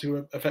like Palace, who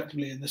are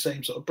effectively in the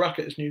same sort of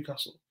bracket as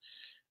Newcastle.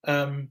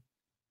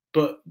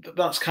 But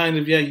that's kind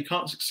of you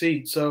can't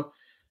succeed. So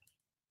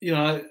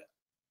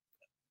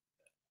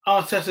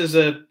Arteta's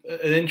an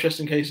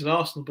interesting case at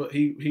Arsenal, but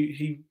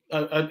I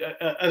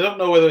don't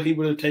know whether he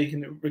would have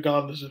taken it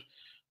regardless of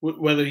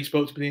whether he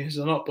spoke to Benitez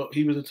or not. But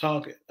he was a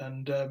target,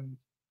 and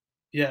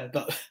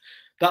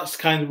that's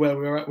kind of where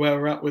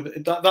we're at with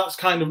it. That's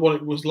kind of what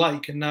it was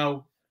like, and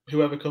now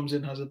whoever comes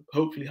in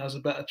hopefully has a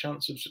better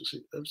chance of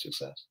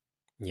success.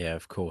 Yeah,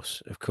 of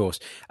course.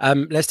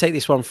 Let's take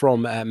this one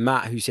from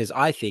Matt, who says,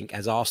 I think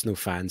as Arsenal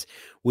fans,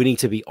 we need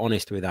to be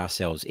honest with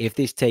ourselves. If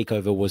this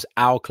takeover was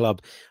our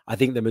club, I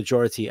think the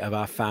majority of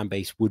our fan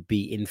base would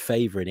be in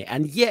favour in it.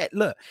 And yet,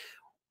 look,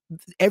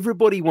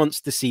 everybody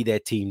wants to see their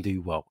team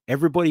do well.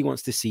 Everybody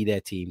wants to see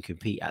their team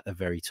compete at the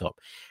very top.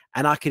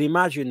 And I can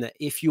imagine that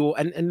if you're,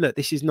 and look,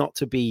 this is not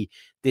to be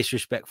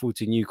disrespectful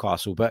to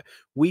Newcastle, but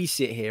we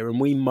sit here and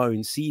we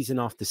moan season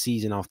after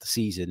season after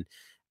season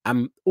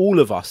And all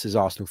of us as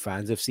Arsenal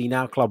fans have seen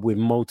our club win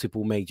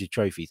multiple major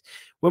trophies.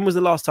 When was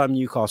the last time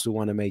Newcastle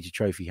won a major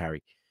trophy,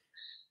 Harry?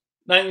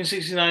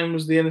 1969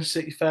 was the Inner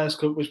City Fairs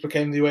Cup, which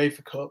became the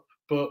UEFA Cup,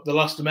 but the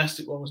last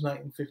domestic one was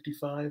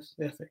 1955,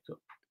 the FA Cup.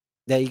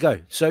 There you go.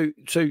 So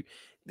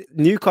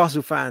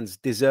Newcastle fans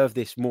deserve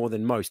this more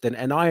than most.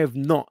 And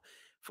I'm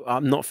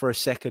not for a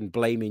second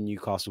blaming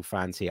Newcastle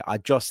fans here. I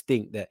just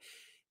think that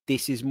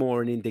this is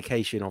more an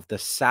indication of the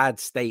sad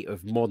state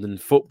of modern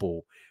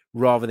football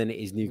rather than it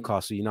is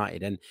Newcastle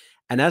United.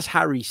 And as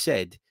Harry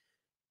said,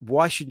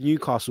 why should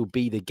Newcastle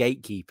be the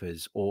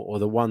gatekeepers or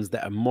the ones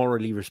that are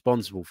morally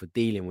responsible for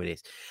dealing with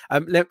this?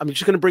 I'm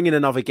just going to bring in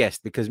another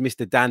guest because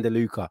Mr. Dan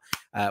DeLuca,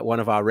 one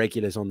of our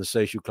regulars on the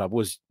social club,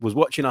 was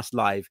watching us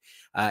live.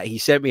 He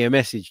sent me a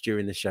message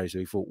during the show, so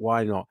we thought,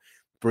 why not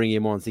bring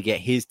him on to get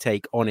his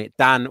take on it?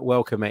 Dan,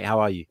 welcome, mate. How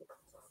are you?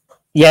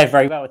 Yeah,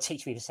 very well. It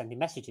teach me to send him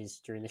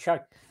messages during the show.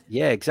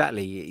 Yeah,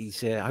 exactly.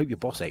 He's. I hope your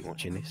boss ain't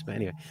watching this, but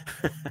anyway.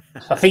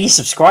 I think he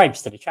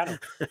subscribes to the channel.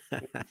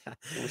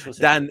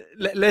 Dan,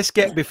 let's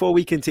get, before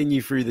we continue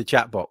through the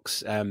chat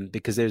box,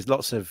 because there's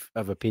lots of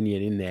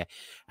opinion in there,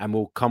 and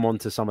we'll come on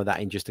to some of that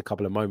in just a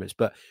couple of moments.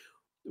 But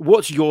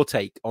what's your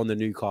take on the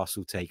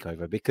Newcastle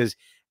takeover? Because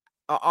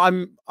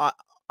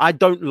I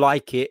don't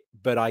like it,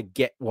 but I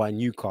get why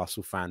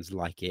Newcastle fans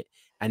like it.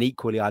 And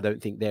equally, I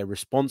don't think they're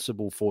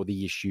responsible for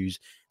the issues.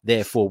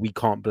 Therefore, we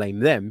can't blame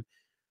them.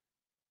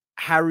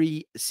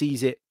 Harry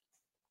sees it,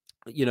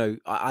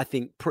 I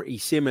think pretty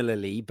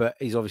similarly, but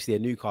he's obviously a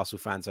Newcastle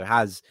fan, so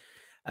has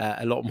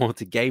a lot more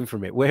to gain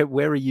from it.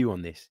 Where are you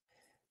on this?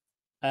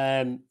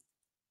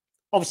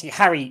 Obviously,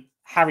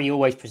 Harry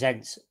always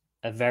presents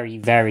a very,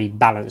 very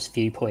balanced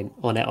viewpoint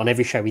on it on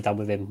every show we've done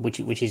with him,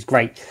 which is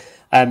great.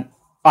 I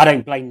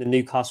don't blame the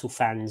Newcastle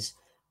fans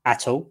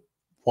at all.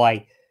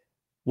 Why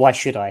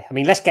should I? I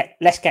mean, let's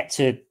get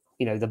to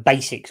the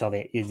basics of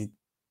it.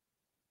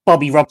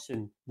 Bobby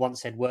Robson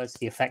once said words to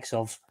the effects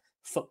of,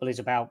 "Football is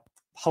about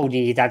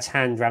holding your dad's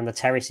hand around the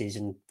terraces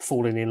and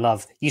falling in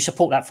love." You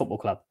support that football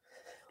club.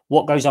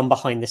 What goes on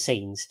behind the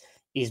scenes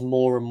is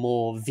more and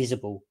more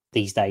visible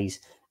these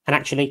days. And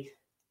actually,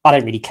 I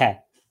don't really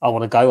care. I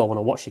want to go. I want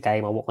to watch the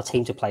game. I want my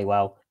team to play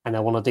well, and I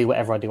want to do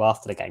whatever I do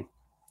after the game.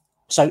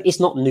 So it's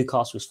not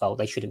Newcastle's fault.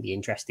 They shouldn't be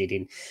interested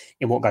in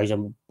what goes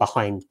on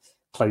behind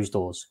closed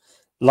doors.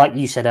 Like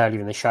you said earlier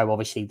in the show,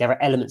 obviously there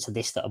are elements of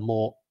this that are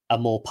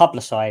more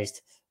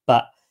publicised,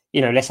 but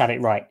let's have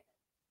it right.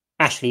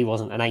 Ashley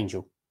wasn't an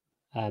angel.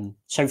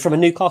 So from a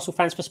Newcastle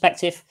fan's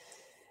perspective,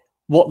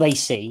 what they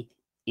see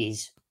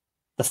is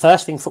the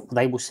first thing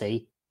they will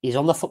see is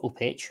on the football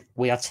pitch,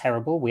 we are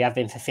terrible. We have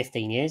been for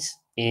 15 years.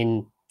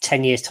 In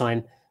 10 years'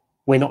 time,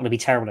 we're not going to be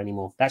terrible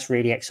anymore. That's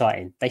really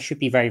exciting. They should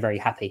be very, very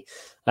happy.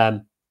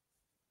 I've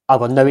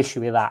got no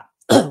issue with that.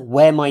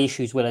 Where my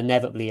issues will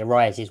inevitably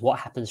arise is what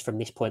happens from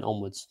this point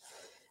onwards.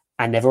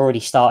 And they've already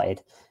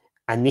started.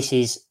 And this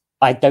is,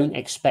 I don't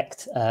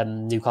expect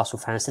Newcastle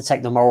fans to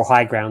take the moral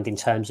high ground in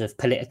terms of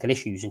political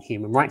issues and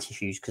human rights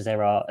issues, because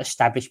there are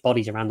established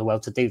bodies around the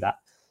world to do that.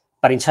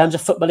 But in terms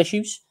of football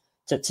issues,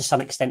 to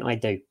some extent, I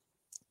do.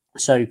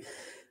 So,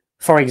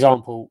 for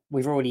example,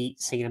 we've already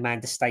seen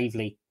Amanda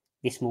Staveley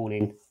this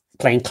morning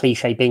playing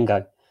cliche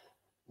bingo.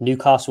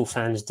 Newcastle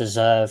fans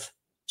deserve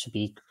to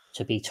be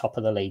top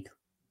of the league.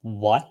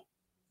 Why?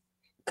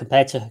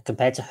 Compared to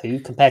who?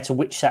 Compared to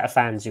which set of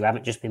fans who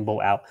haven't just been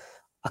bought out?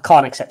 I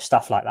can't accept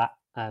stuff like that.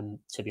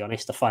 To be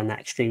honest, I find that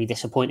extremely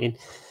disappointing.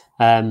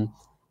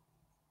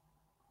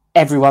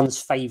 Everyone's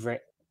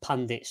favourite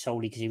pundit,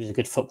 solely because he was a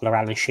good footballer,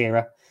 Alan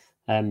Shearer,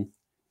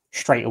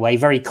 straight away,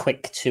 very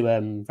quick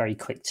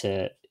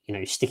to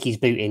stick his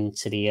boot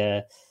into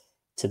the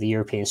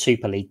European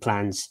Super League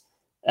plans.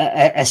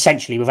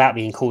 Essentially, without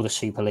being called a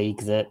Super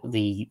League,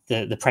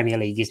 the Premier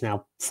League is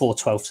now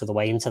 4/12 of the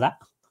way into that,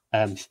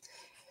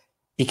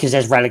 because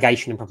there's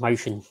relegation and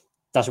promotion.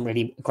 Doesn't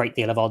really a great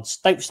deal of odds.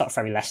 Don't start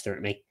throwing Leicester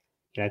at me.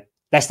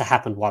 Leicester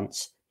happened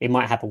once. It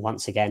might happen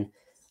once again.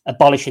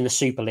 Abolishing the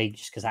Super League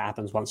just because that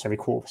happens once every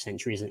quarter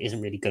century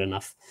isn't really good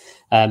enough.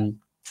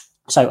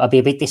 So I'd be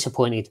a bit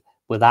disappointed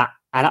with that.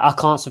 And I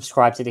can't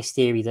subscribe to this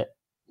theory that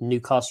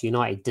Newcastle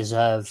United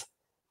deserve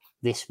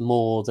this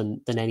more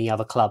than any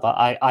other club.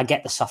 I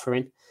get the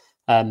suffering.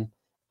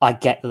 I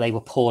get that they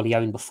were poorly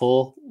owned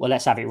before. Well,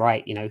 let's have it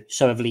right.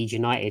 So have Leeds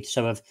United.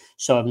 So have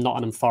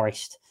Nottingham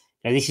Forest.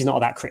 This is not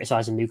about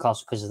criticising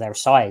Newcastle because of their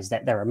size.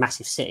 They're a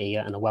massive city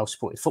and a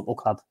well-supported football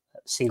club.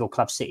 Single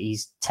club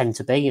cities tend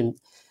to be, and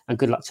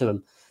good luck to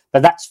them.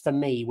 But that's, for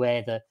me,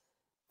 where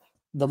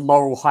the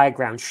moral high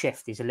ground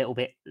shift is a little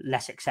bit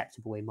less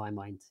acceptable in my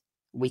mind.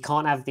 We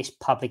can't have this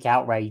public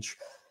outrage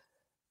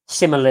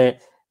similar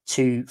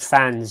to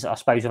fans, I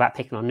suppose, about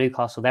picking on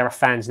Newcastle. There are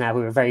fans now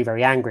who are very,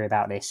 very angry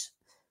about this.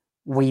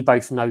 We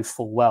both know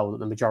full well that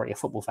the majority of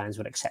football fans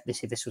would accept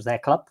this if this was their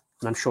club.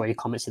 And I'm sure your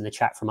comments in the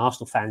chat from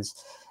Arsenal fans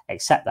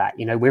accept that.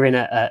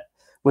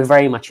 We're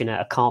very much in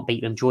a can't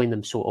beat them, join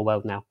them sort of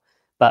world now.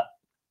 But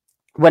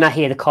when I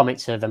hear the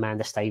comments of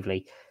Amanda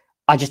Staveley,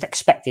 I just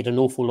expected an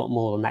awful lot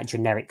more than that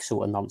generic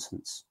sort of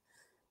nonsense.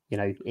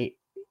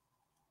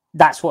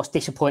 that's what's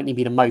disappointed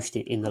me the most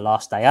in the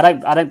last day.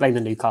 I don't blame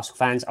the Newcastle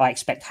fans. I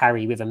expect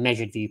Harry, with a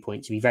measured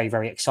viewpoint, to be very,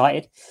 very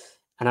excited,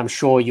 and I'm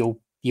sure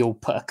you'll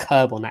put a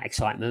curb on that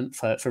excitement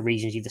for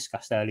reasons you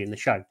discussed earlier in the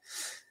show.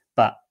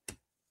 But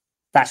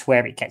that's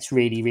where it gets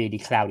really, really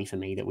cloudy for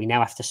me, that we now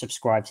have to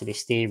subscribe to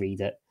this theory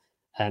that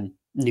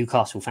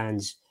Newcastle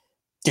fans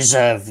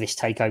deserve this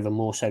takeover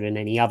more so than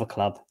any other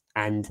club,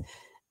 and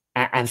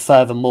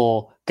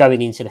furthermore,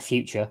 going into the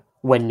future,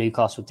 when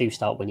Newcastle do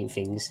start winning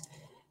things,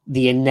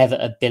 the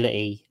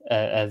inevitability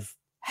of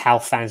how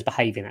fans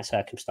behave in that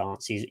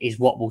circumstance is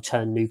what will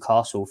turn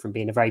Newcastle from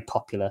being a very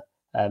popular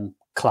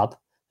club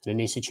and an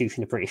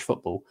institution of British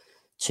football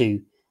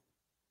to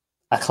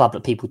a club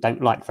that people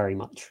don't like very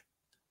much.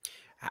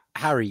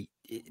 Harry,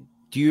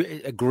 do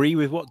you agree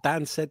with what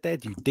Dan said there?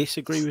 Do you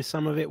disagree with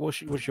some of it?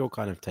 What's your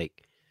kind of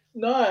take?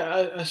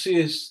 No, I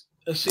see his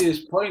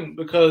point,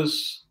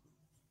 because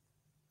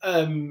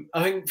I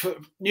think for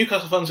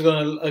Newcastle fans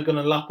are going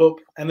to lap up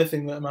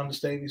anything that Amanda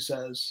Davies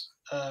says,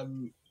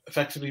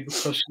 effectively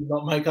because she's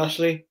not Mike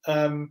Ashley,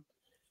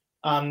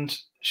 and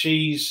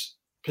she's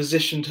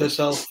positioned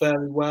herself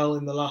fairly well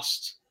in the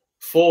last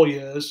 4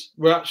 years.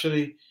 We're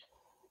actually,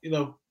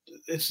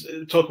 it's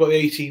talk about the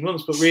 18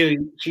 months, but really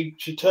she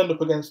turned up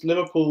against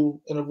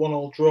Liverpool in a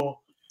 1-1 draw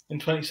in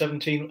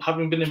 2017,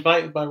 having been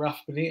invited by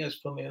Rafa Benitez,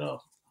 funnily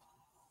enough,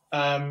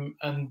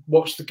 and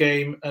watched the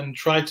game and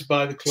tried to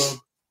buy the club,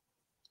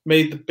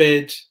 made the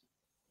bid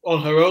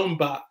on her own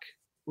back,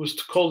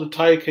 was called a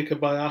tire kicker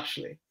by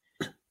Ashley,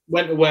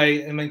 went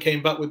away, and then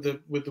came back with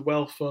the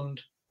wealth fund,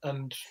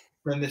 and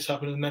then this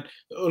happened. And then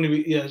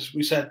as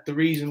we said, the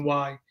reason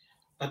why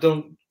I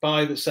don't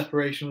buy that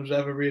separation was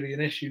ever really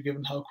an issue,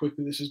 given how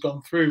quickly this has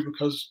gone through,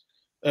 because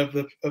of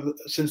the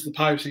since the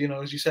piracy.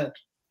 As you said,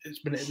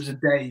 it was a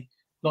day,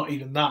 not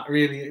even that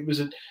really. It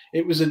was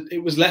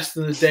less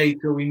than a day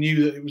till we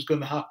knew that it was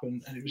going to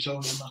happen, and it was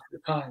only a matter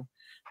of time.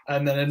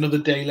 And then another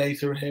day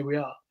later, and here we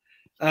are.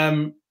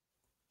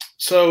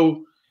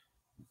 So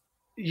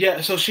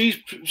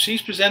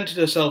she's presented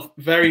herself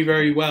very,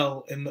 very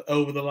well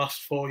over the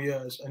last 4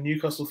 years, and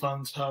Newcastle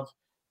fans have,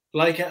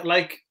 like a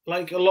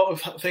lot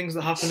of things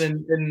that happen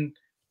in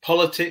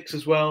politics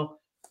as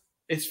well.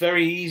 It's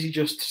very easy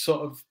just to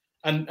sort of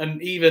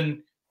and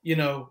even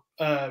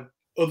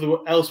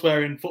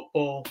elsewhere in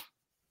football,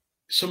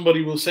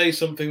 somebody will say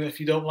something that if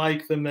you don't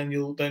like them, then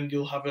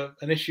you'll have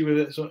an issue with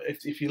it. So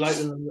if you like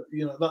them,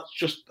 that's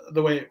just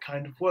the way it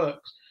kind of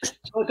works.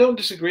 So I don't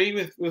disagree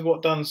with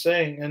what Dan's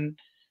saying, and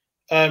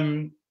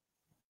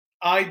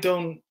I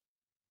don't,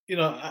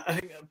 I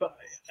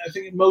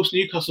think most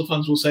Newcastle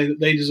fans will say that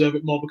they deserve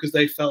it more because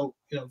they felt,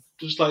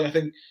 just like I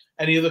think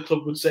any other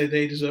club would say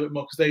they deserve it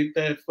more because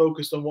they're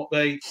focused on what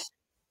they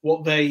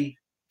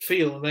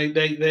feel, and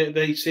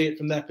they see it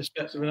from their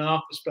perspective and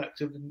our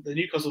perspective. And the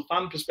Newcastle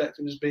fan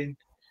perspective has been,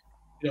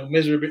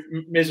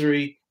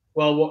 misery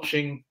while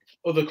watching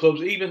other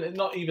clubs.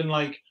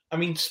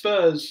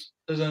 Spurs,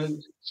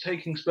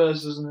 taking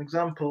Spurs as an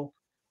example.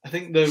 I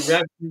think as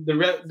a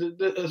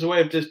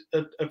way of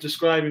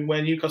describing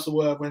where Newcastle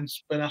were when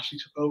Ashley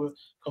took over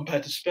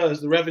compared to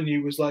Spurs, the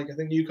revenue was I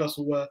think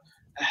Newcastle were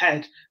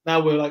ahead. Now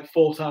we're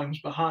 4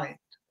 times behind,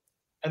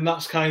 and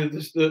that's kind of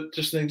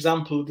just an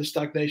example of the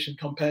stagnation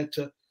compared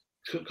to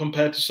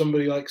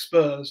somebody like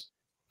Spurs.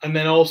 And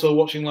then also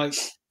watching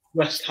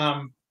West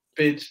Ham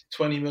bid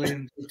 20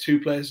 million for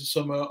 2 players this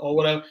summer or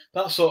whatever,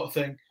 that sort of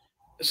thing.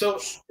 So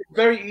it's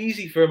very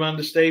easy for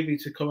Amanda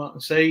Stavey to come out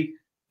and say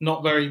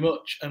not very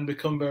much and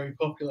become very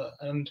popular.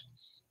 And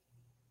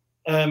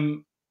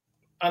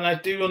I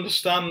do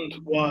understand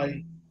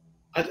why.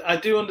 I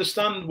do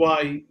understand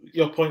why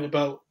your point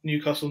about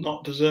Newcastle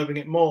not deserving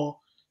it more,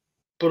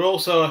 but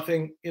also I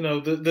think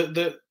that's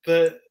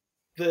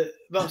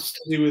to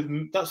do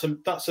with that's a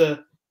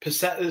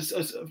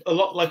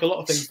lot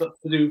of things that's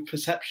to do with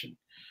perception,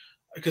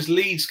 because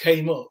Leeds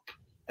came up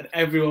and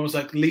everyone was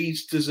like,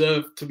 Leeds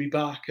deserve to be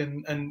back,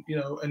 and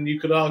you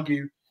could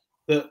argue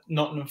that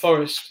Nottingham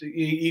Forest,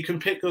 you can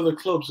pick other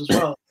clubs as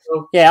well.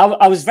 So, yeah,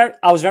 I was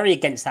very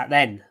against that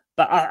then,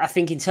 but I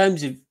think in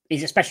terms of,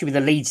 especially with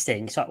the Leeds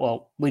thing, it's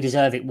we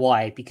deserve it.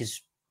 Why?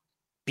 Because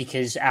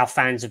our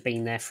fans have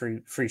been there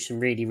through some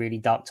really, really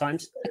dark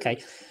times.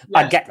 Okay, yeah.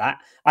 I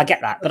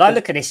get that. But I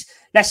look at this.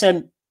 Let's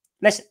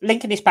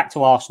link this back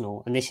to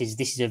Arsenal, and this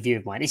is a view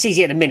of mine. It's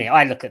easy at the minute.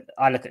 I look at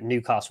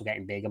Newcastle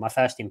getting big, and my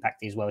first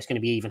impact is, it's going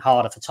to be even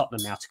harder for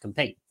Tottenham now to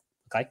compete.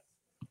 Okay,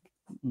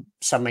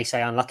 some may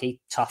say unlucky,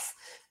 tough,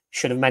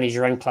 should have managed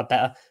your own club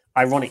better.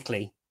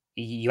 Ironically,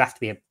 you have to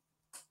be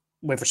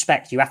with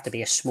respect, you have to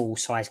be a small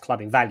size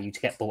club in value to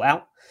get bought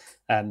out.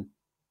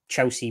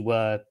 Chelsea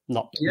were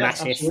not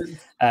massive.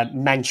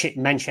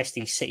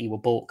 Manchester City were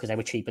bought because they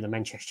were cheaper than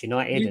Manchester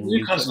United. And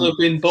Newcastle have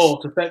been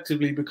bought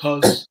effectively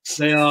because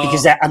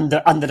they're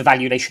under the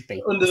value they should be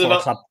for a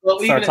club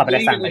of their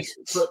fan base.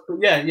 But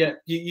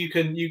you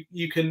can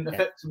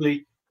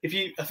effectively, I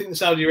think the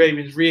Saudi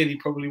Arabians really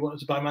probably wanted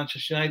to buy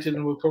Manchester United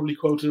and were probably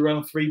quoted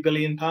around £3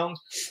 billion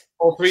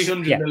or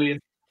 300 million.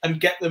 and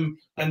get them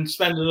and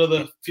spend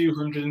another few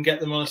hundred and get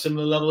them on a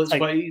similar level. It's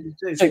quite easy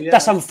to do. So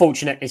that's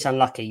unfortunate. It's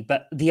unlucky,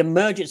 but the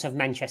emergence of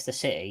Manchester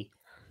City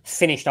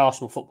finished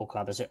Arsenal Football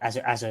Club as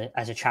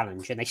a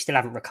challenge, and they still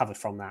haven't recovered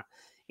from that.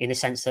 In the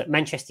sense that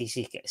Manchester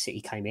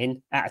City came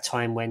in at a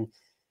time when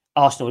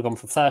Arsenal had gone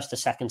from first to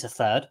second to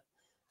third.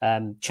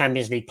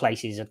 Champions League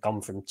places had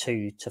gone from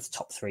 2 to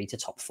top 3 to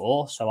top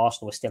 4, so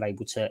Arsenal was still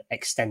able to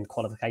extend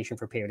qualification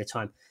for a period of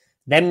time.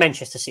 Then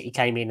Manchester City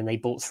came in and they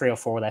bought 3 or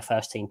 4 of their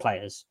first team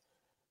players.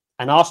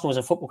 And Arsenal as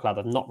a football club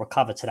have not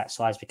recovered to that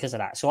size because of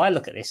that. So I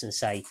look at this and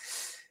say,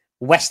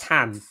 West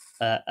Ham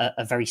are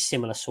a very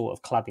similar sort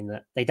of club in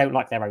that they don't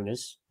like their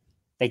owners.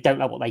 They don't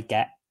like what they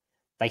get.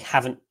 They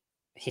haven't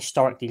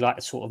historically liked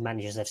the sort of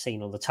managers they've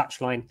seen on the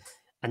touchline,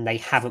 and they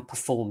haven't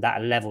performed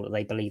at a level that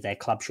they believe their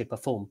club should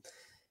perform.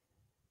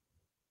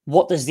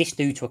 What does this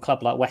do to a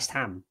club like West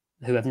Ham,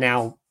 who have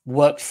now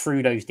worked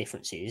through those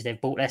differences?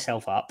 They've brought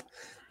themselves up.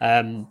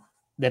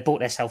 They've brought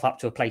themselves up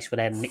to a place where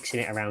they're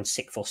mixing it around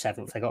 6th or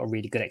 7th. They've got a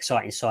really good,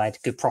 exciting side,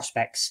 good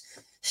prospects,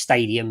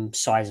 stadium,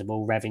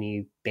 sizable,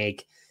 revenue,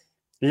 big.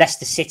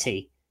 Leicester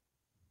City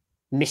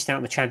missed out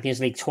on the Champions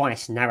League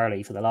twice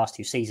narrowly for the last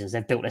 2 seasons.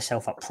 They've built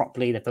themselves up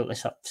properly. They've built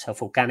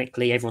themselves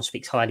organically. Everyone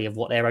speaks highly of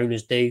what their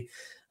owners do.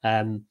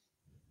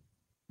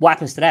 What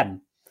happens to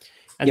them?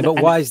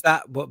 But why is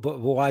that? But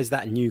why is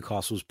that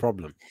Newcastle's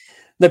problem?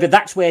 No, but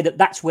that's where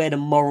the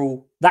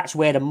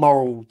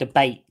moral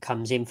debate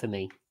comes in for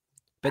me.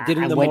 But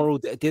didn't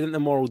the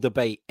moral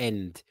debate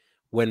end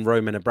when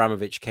Roman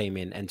Abramovich came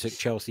in and took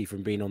Chelsea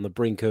from being on the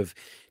brink of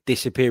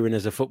disappearing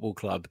as a football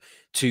club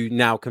to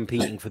now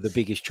competing for the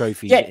biggest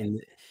trophies?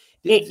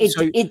 Yeah,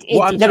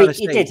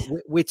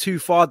 we're too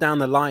far down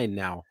the line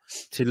now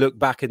to look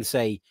back and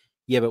say,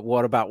 yeah, but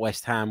what about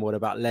West Ham? What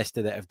about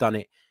Leicester that have done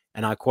it?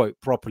 And I quote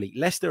properly,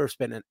 Leicester have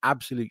spent an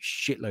absolute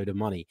shitload of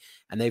money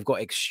and they've got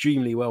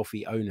extremely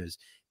wealthy owners.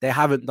 They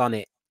haven't done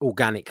it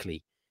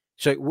organically.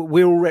 So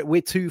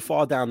we're too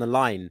far down the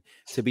line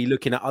to be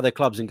looking at other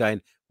clubs and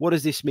going, what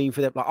does this mean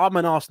for them? Like, I'm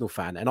an Arsenal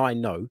fan and I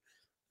know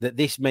that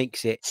this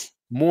makes it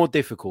more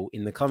difficult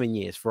in the coming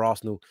years for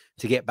Arsenal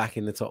to get back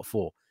in the top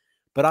 4.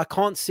 But I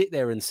can't sit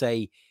there and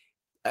say,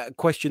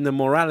 question the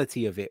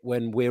morality of it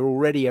when we're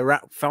already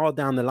far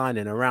down the line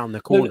and around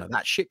the corner.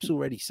 That ship's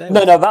already sailed.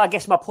 No, but I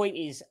guess my point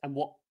is, and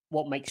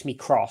what makes me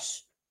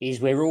cross is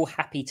we're all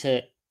happy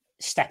to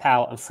step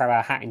out and throw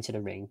our hat into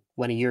the ring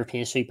when a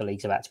European Super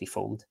League's about to be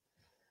formed,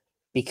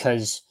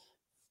 because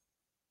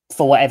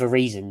for whatever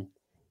reason,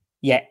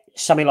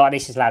 something like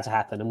this is allowed to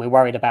happen, and we're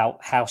worried about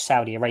how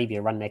Saudi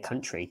Arabia run their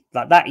country.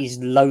 Like, that is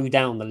low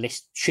down the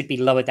list, should be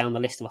lower down the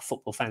list of a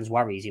football fan's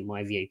worries, in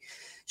my view.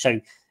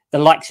 So the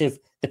likes of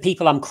the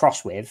people I'm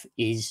cross with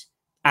is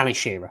Alan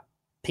Shearer.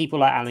 People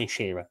like Alan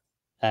Shearer.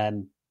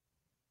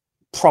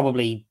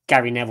 Probably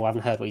Gary Neville, I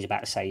haven't heard what he's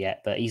about to say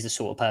yet, but he's the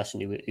sort of person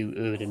who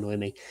would annoy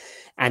me.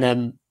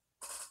 And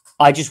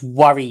I just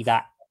worry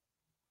that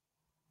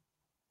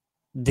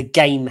the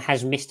game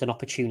has missed an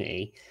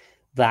opportunity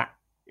that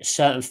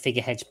certain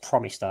figureheads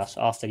promised us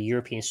after the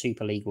European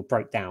Super League were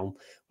broke down,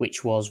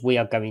 which was, we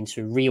are going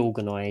to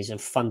reorganise and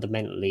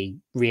fundamentally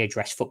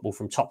readdress football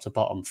from top to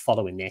bottom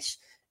following this.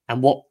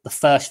 And what the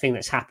first thing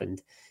that's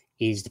happened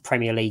is the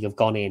Premier League have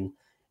gone in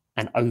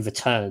and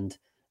overturned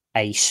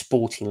a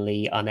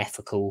sportingly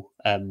unethical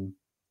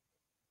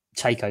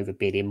takeover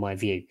bid, in my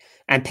view.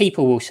 And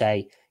people will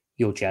say,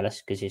 you're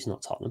jealous because it's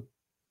not Tottenham.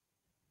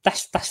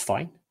 That's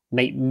fine.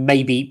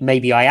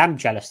 Maybe I am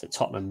jealous that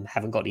Tottenham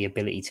haven't got the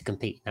ability to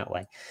compete in that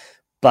way.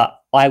 But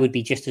I would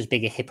be just as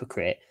big a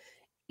hypocrite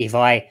if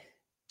I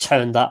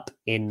turned up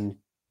in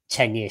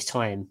 10 years'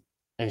 time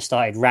and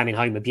started ramming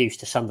home abuse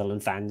to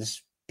Sunderland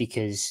fans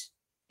because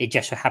it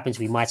just so happened to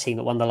be my team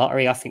that won the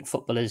lottery. I think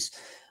football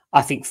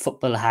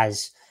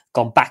has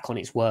gone back on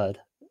its word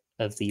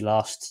of the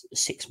last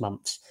 6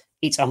 months.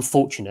 It's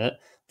unfortunate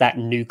that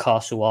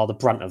Newcastle are the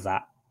brunt of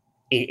that.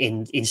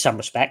 In some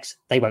respects,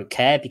 they won't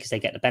care because they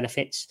get the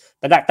benefits.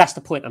 But that's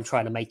the point I'm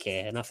trying to make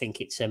here. And I think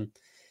it's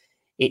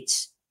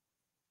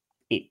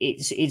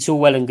all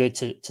well and good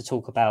to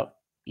talk about,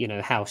 you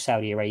know, how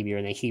Saudi Arabia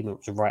and their human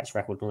rights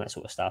record and all that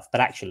sort of stuff.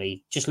 But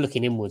actually, just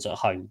looking inwards at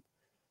home,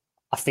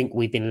 I think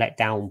we've been let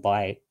down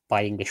by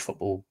English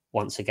football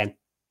once again.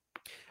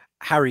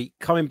 Harry,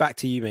 coming back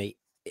to you, mate,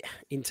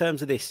 in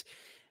terms of this,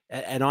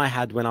 and I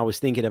had, when I was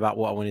thinking about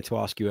what I wanted to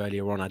ask you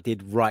earlier on, I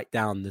did write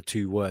down the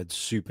 2 words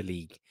Super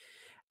League.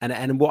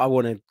 And what I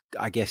want to,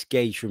 I guess,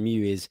 gauge from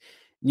you is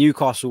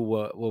Newcastle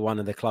were one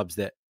of the clubs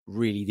that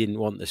really didn't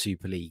want the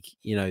Super League.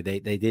 You know, they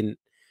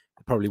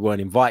probably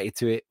weren't invited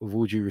to it, with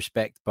all due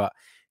respect, but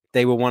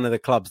they were one of the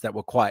clubs that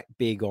were quite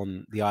big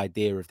on the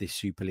idea of this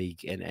Super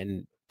League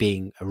and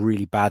being a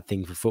really bad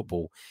thing for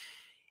football.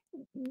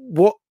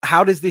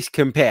 How does this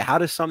compare? How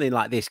does something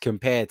like this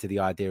compare to the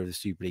idea of the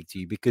Super League to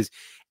you? Because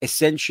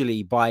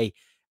essentially, by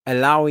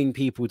allowing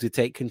people to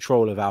take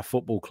control of our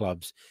football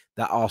clubs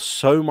that are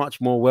so much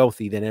more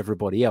wealthy than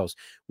everybody else,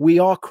 we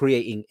are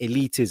creating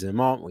elitism,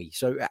 aren't we?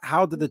 So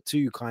how do the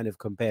two kind of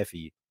compare for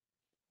you?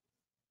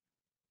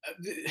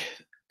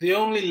 The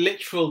only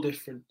literal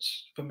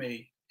difference for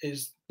me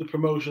is the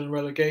promotion and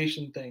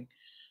relegation thing.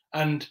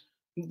 And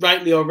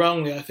rightly or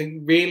wrongly, I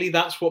think really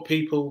that's what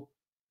people.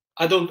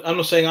 I'm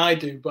not saying I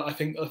do, but I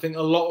think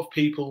a lot of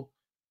people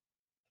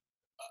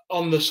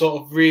on the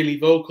sort of really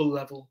vocal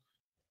level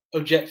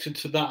objected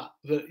to that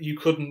you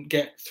couldn't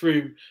get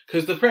through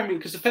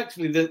because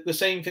effectively the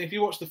same thing. If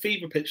you watch the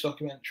Fever Pitch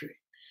documentary,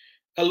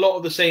 a lot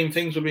of the same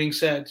things were being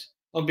said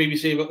on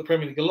BBC about the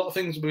Premier League. A lot of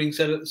things were being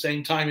said at the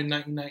same time in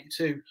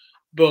 1992,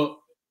 but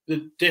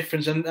the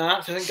difference, and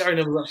actually I think Gary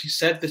Neville actually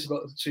said this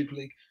about the Super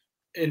League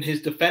in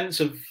his defence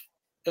of,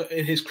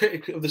 in his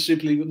critic of the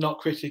Super League,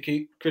 not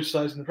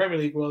criticising the Premier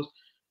League, was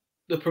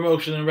the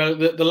promotion and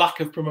the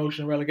lack of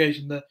promotion and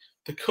relegation, the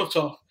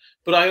cut-off.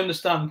 But I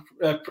understand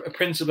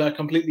principally, I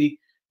completely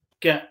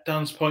get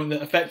Dan's point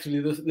that effectively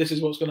this is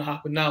what's going to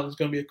happen now. There's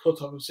going to be a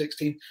cut-off of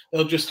 16.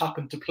 They'll just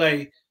happen to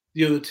play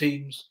the other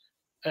teams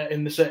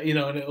in the set,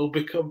 and it'll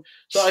become.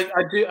 So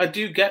I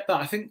do get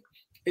that. I think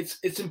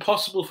it's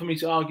impossible for me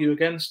to argue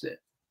against it.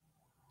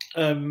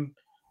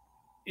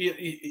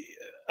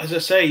 As I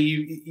say,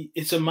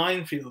 it's a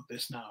minefield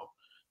this now,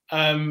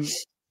 and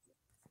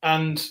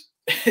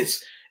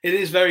it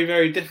is very,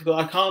 very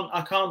difficult.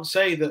 I can't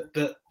say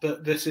that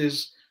this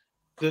is.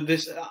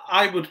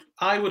 I would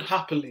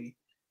happily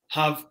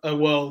have a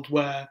world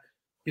where,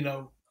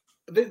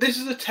 this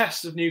is a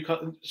test of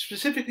Newcastle,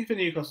 specifically for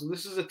Newcastle.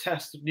 This is a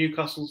test of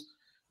Newcastle's,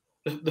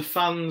 the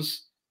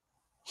fans'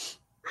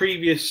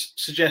 previous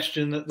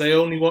suggestion that they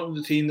only wanted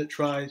a team that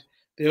tried.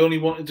 They only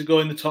wanted to go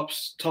in the top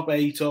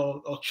 8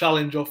 or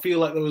challenge or feel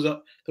like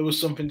there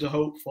was something to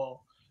hope for,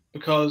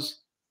 because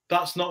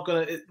that's not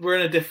going to. We're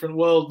in a different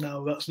world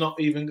now. That's not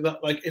even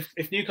that. Like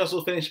if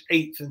Newcastle finish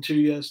 8th in 2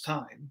 years'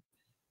 time,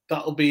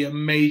 that'll be a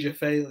major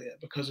failure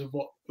because of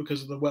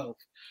the wealth.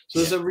 So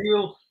there's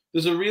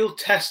a real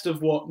test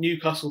of what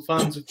Newcastle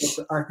fans have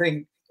got. I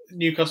think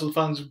Newcastle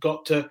fans have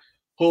got to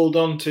hold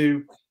on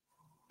to,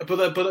 but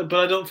I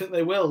don't think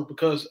they will,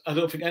 because I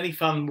don't think any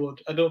fan would.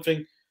 I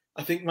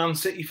think Man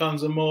City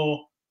fans are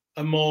more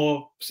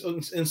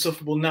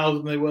insufferable now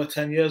than they were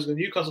 10 years ago.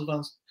 Newcastle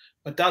fans,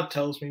 my dad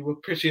tells me, were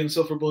pretty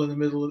insufferable in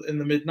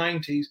the mid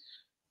 90s.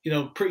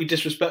 Pretty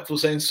disrespectful,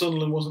 saying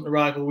Sunderland wasn't a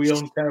rival. We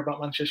only care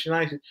about Manchester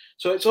United.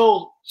 So it's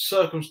all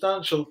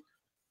circumstantial.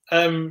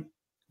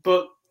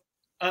 But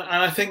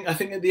I think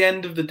at the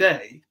end of the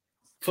day,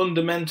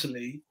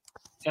 fundamentally,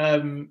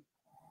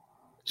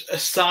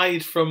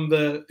 aside from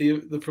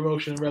the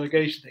promotion and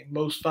relegation thing,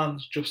 most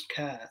fans just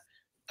care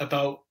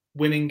about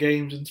winning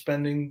games and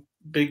spending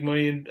big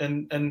money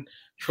and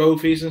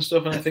trophies and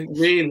stuff. And I think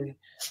really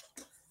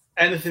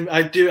anything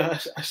I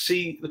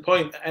see the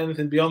point.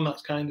 Anything beyond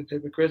that's kind of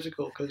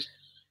hypocritical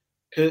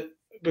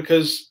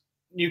because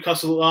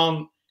Newcastle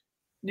aren't.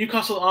 I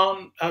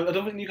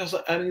don't think Newcastle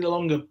are any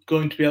longer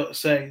going to be able to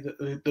say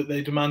that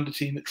they demand a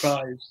team that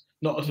tries,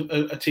 not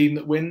a team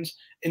that wins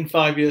in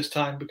 5 years'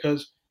 time.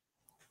 Because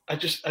I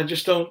just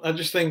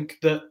think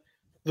that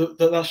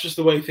that's just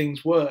the way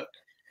things work.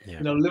 Yeah.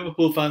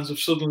 Liverpool fans have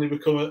suddenly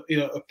become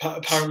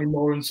apparently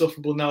more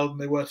insufferable now than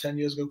they were 10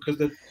 years ago because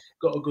they've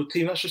got a good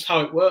team. That's just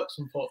how it works,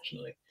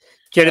 unfortunately.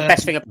 Do you know the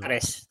best thing about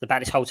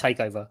this whole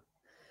takeover?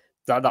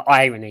 The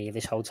irony of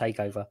this whole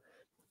takeover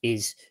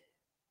is,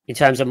 in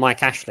terms of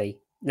Mike Ashley,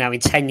 now in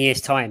 10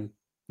 years' time,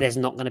 there's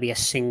not going to be a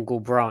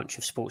single branch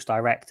of Sports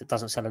Direct that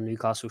doesn't sell a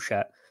Newcastle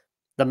shirt.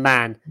 The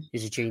man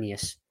is a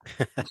genius.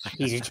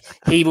 He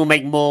will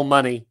make more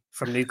money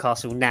from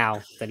Newcastle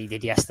now than he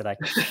did yesterday.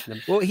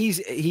 Well,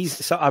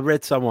 he's. So I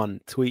read someone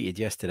tweeted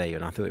yesterday,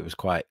 and I thought it was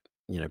quite,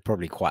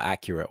 probably quite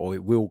accurate, or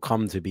it will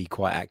come to be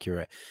quite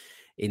accurate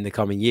in the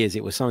coming years.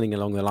 It was something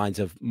along the lines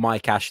of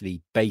Mike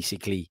Ashley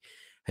basically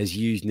has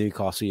used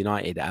Newcastle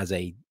United as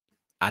a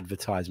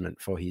advertisement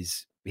for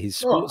his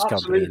sports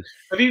company.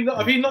 Have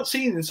you not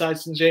seen inside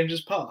St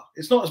James's Park?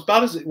 It's not as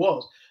bad as it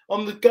was.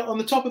 On the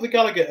top of the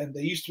Gallagher end,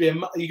 there used to be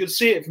you could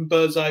see it from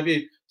bird's eye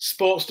view.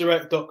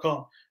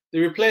 Sportsdirect.com. They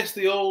replaced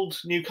the old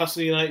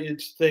Newcastle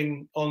United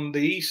thing on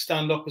the east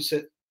stand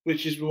opposite,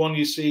 which is the one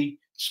you see,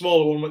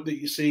 smaller one that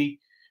you see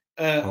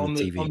on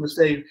the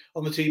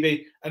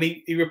TV. And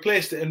he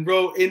replaced it and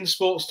wrote in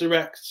Sports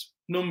Direct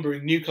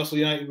numbering Newcastle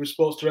United with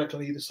Sports Direct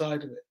on either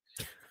side of it.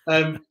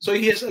 So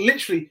he has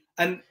literally,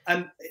 and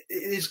it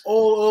is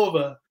all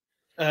over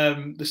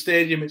the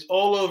stadium. It's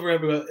all over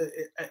everywhere.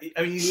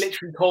 I mean, he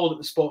literally called it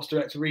the Sports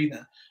Direct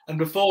Arena. And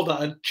before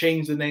that, I'd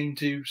changed the name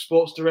to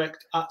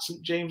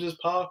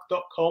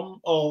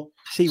sportsdirect@stjamespark.com. Or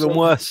it's even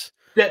worse.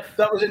 Yeah,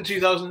 that was in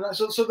 2009.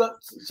 So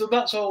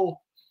that's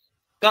all.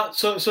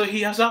 So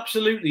he has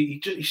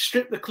absolutely he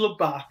stripped the club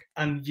back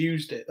and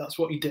used it. That's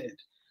what he did.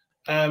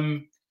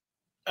 And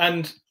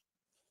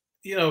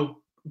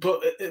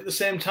but at the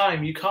same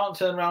time, you can't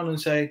turn around and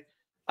say,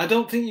 I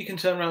don't think you can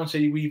turn around and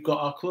say we've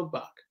got our club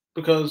back,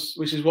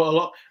 which is what a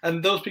lot,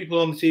 and those people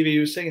on the TV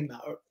who are singing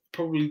that are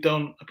probably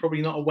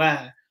not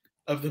aware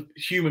of the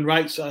human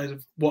rights side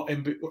of what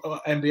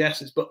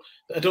MBS is, but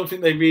I don't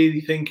think they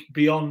really think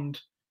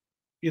beyond,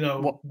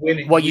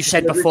 winning. What you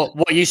said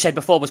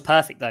before was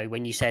perfect though.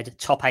 When you said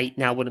top 8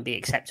 now wouldn't be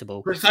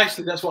acceptable.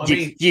 Precisely, that's what I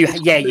mean. You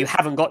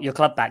haven't got your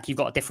club back. You've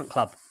got a different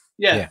club.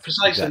 Yeah,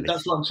 precisely. Exactly.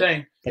 That's what I'm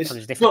saying.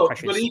 There's different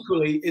pressures. But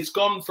equally, it's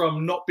gone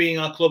from not being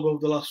our club over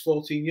the last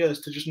 14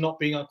 years to just not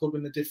being our club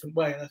in a different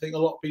way. And I think a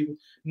lot of people,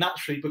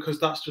 naturally, because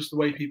that's just the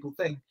way people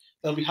think,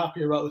 they'll be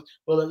happier about it.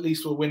 Well, at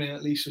least we're winning,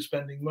 at least we're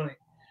spending money.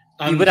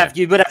 You would have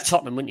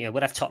Tottenham, wouldn't you?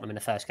 Would have Tottenham in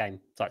the first game.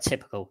 It's like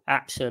typical.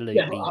 Absolutely.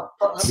 Yeah,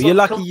 but you're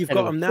lucky you've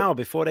got them now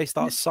before they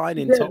start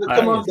signing top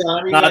players.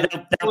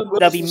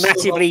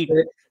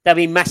 They'll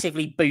be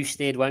massively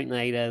boosted, won't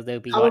they? There'll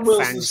be like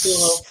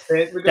fans.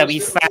 There'll be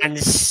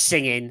fans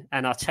singing,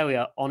 and I'll tell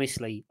you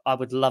honestly, I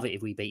would love it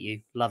if we beat you.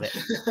 Love it.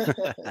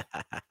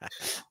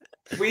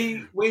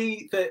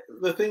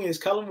 The thing is,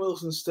 Callum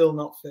Wilson's still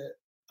not fit.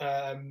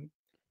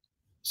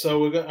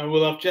 So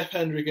we'll have Jeff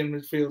Hendrick in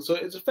midfield. So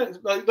it's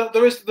effective. Like that,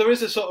 there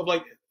is a sort of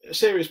like a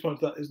serious point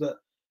to that, is that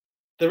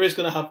there is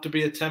going to have to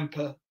be a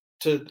temper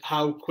to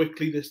how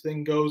quickly this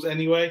thing goes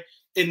anyway,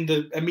 in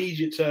the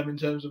immediate term, in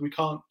terms of we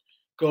can't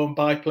go and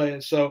buy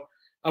players. So,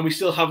 and we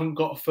still haven't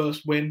got a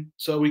first win,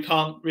 so we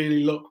can't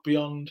really look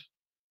beyond.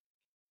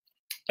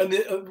 And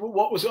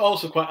what was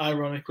also quite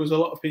ironic was a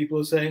lot of people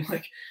are saying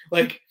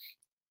like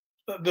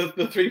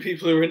the three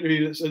people who were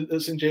interviewed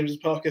at St James's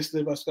Park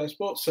yesterday by Sky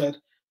Sports said,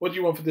 "What do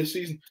you want for this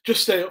season?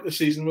 Just stay up this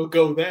season. We'll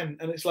go then."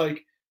 And it's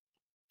like,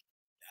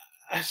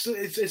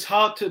 it's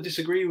hard to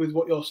disagree with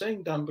what you're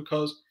saying, Dan,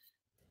 because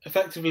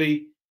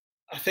effectively,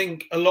 I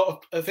think a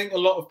lot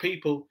of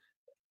people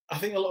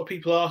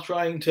are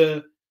trying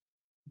to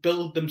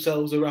build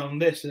themselves around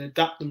this and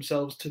adapt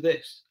themselves to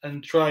this,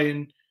 and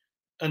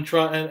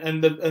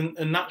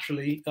and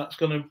naturally that's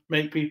going to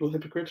make people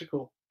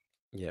hypocritical.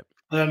 Yep.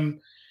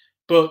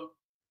 But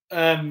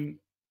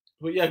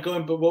what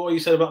you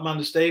said about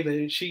Amanda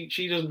Staley,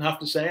 she doesn't have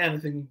to say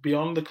anything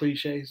beyond the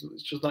cliches.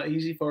 It's just that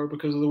easy for her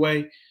because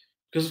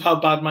of how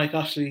bad Mike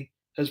Ashley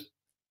has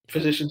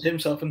positioned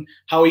himself and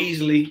how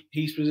easily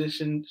she's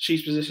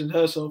positioned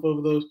herself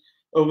over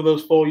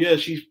those 4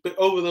 years.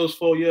 Over those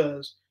 4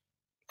 years,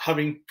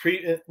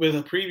 with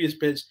her previous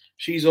bids,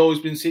 she's always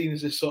been seen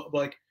as this sort of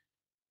like,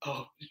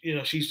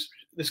 she's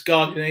this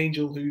guardian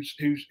angel who's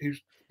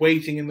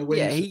waiting in the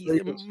wings.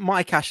 Yeah,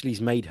 Mike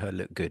Ashley's made her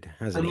look good,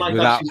 hasn't he?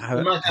 Without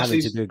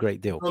having to do a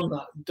great deal.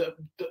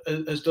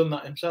 Has done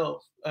that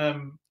himself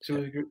to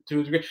a degree.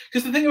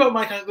 Because the thing about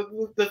Mike,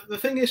 the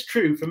thing is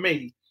true for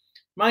me.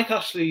 Mike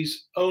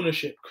Ashley's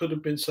ownership could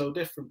have been so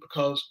different,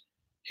 because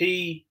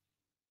he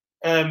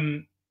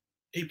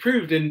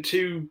proved in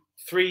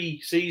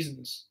 2-3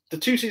 seasons. The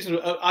 2 seasons,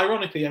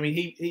 ironically, I mean,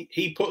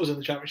 he put us in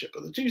the championship,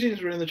 but the 2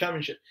 seasons were in the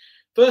championship.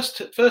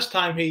 First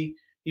time he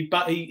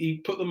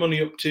put the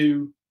money up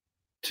to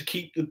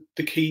keep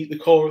the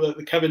core,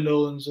 the Kevin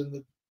Nolans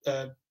and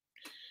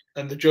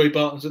the Joey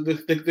Bartons,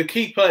 the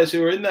key players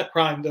who were in their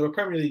prime. They were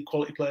Premier League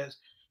quality players,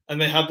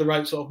 and they had the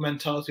right sort of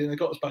mentality, and they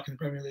got us back in the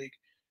Premier League.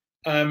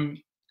 The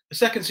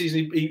second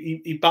season,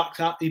 he backed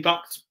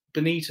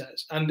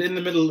Benitez, and in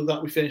the middle of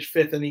that, we finished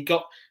 5th, and he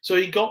got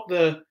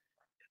the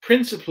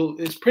principle.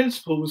 His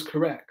principle was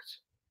correct,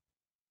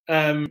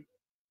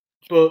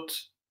 but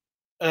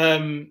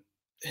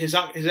his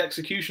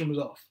execution was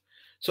off.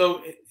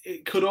 So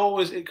it could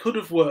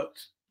have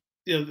worked.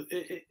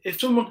 If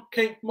someone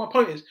came, my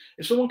point is,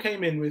 if someone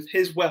came in with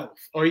his wealth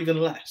or even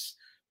less,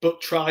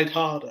 but tried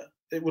harder,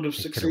 it would have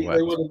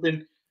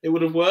succeeded. It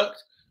would have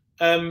worked.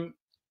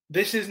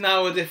 This is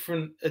now a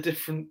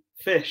different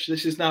fish.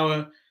 This is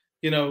now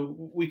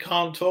we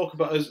can't talk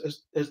about,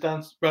 as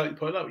Dan rightly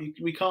pointed out,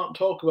 we can't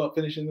talk about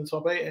finishing the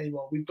top 8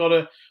 anymore. We've got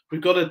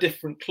a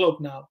different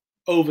club now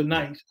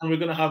overnight, and we're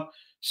going to have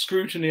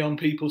scrutiny on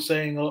people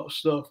saying a lot of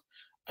stuff,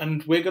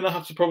 and we're going to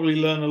have to probably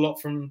learn a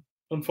lot from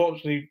a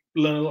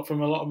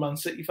lot of Man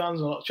City fans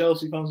and a lot of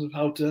Chelsea fans of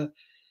how to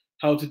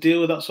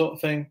deal with that sort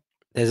of thing.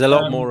 There's a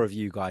lot more of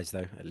you guys,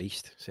 though, at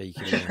least, so you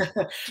can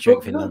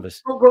strengthen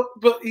numbers.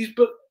 But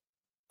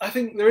I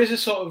think there is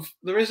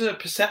a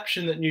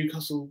perception that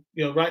Newcastle,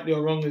 rightly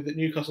or wrongly, that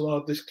Newcastle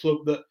are this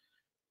club that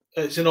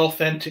it's an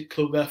authentic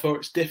club, therefore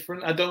it's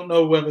different. I don't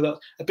know whether that's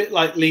a bit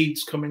like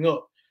Leeds coming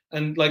up,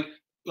 and like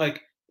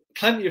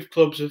plenty of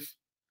clubs have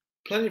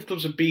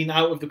been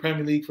out of the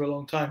Premier League for a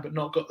long time, but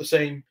not got the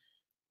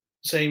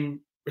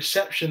same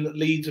reception that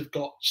Leeds have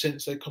got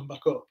since they come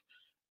back up.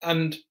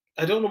 And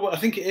I don't know what I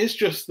think it is,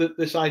 just that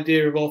this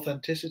idea of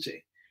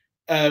authenticity,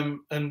 and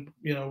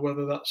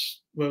whether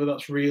that's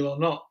real or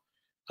not,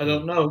 I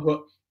don't know.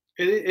 But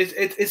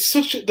it's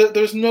such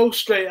there's no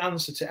straight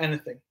answer to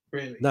anything,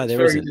 really. No,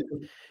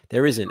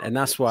 there isn't, and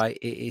that's why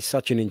it is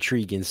such an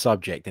intriguing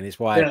subject, and it's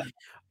why.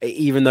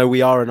 Even though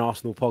we are an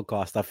Arsenal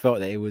podcast, I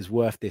felt that it was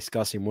worth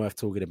discussing, worth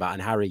talking about.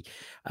 And Harry,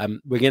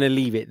 we're going to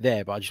leave it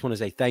there, but I just want to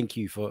say thank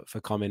you for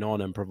coming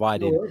on and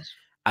providing,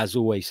 as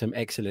always, some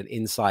excellent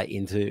insight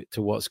into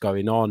what's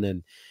going on.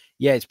 And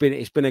yeah, it's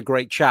been a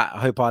great chat.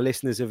 I hope our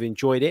listeners have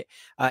enjoyed it.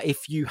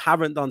 If you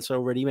haven't done so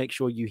already, make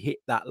sure you hit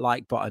that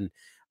like button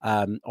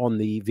on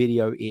the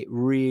video. It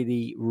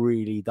really,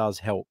 really does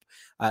help.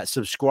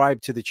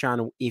 Subscribe to the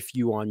channel if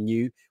you are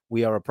new.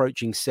 We are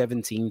approaching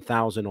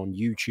 17,000 on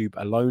YouTube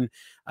alone,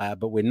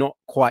 but we're not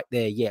quite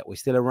there yet. We're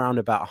still around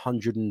about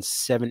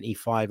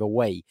 175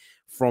 away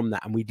from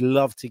that. And we'd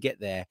love to get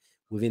there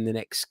within the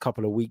next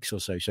couple of weeks or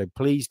so. So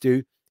please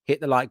do hit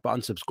the like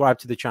button, subscribe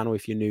to the channel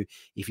if you're new.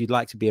 If you'd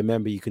like to be a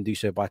member, you can do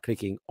so by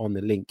clicking on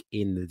the link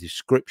in the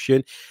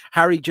description.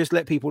 Harry, just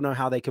let people know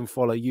how they can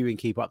follow you and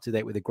keep up to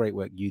date with the great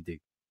work you do.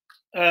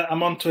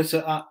 I'm on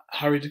Twitter at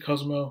Harry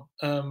DeCosmo,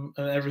 and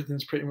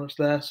everything's pretty much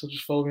there. So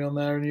just follow me on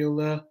there, and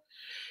you'll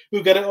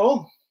get it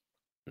all.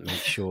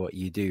 Make sure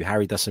you do.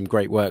 Harry does some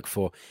great work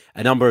for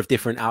a number of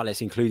different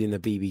outlets, including the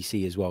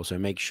BBC as well. So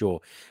make sure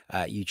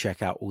you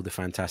check out all the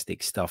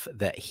fantastic stuff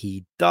that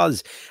he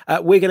does.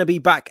 We're going to be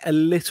back a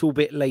little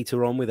bit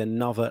later on with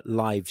another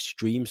live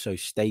stream. So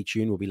stay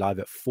tuned. We'll be live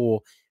at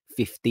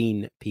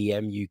 4:15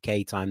 p.m.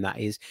 UK time, that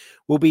is.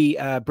 We'll be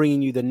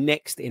bringing you the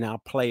next in our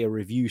player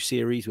review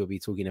series. We'll be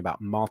talking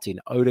about Martin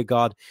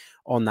Odegaard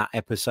on that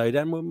episode,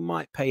 and we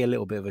might pay a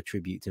little bit of a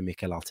tribute to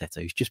Mikel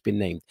Arteta, who's just been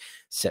named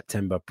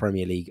September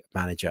Premier League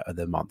Manager of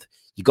the Month.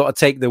 You've got to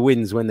take the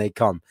wins when they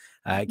come,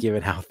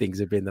 given how things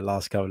have been the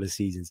last couple of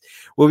seasons.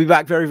 We'll be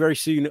back very, very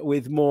soon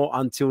with more.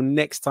 Until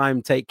next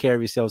time, take care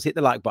of yourselves. Hit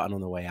the like button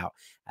on the way out,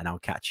 and I'll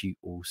catch you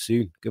all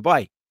soon.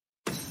 Goodbye.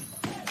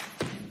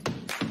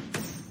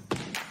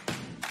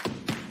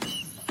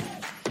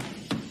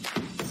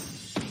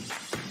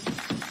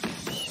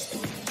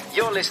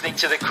 You're listening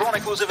to the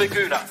Chronicles of a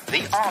Gooner,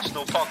 the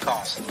Arsenal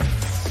podcast.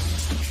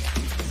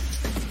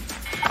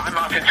 I'm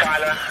Martin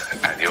Tyler,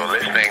 and you're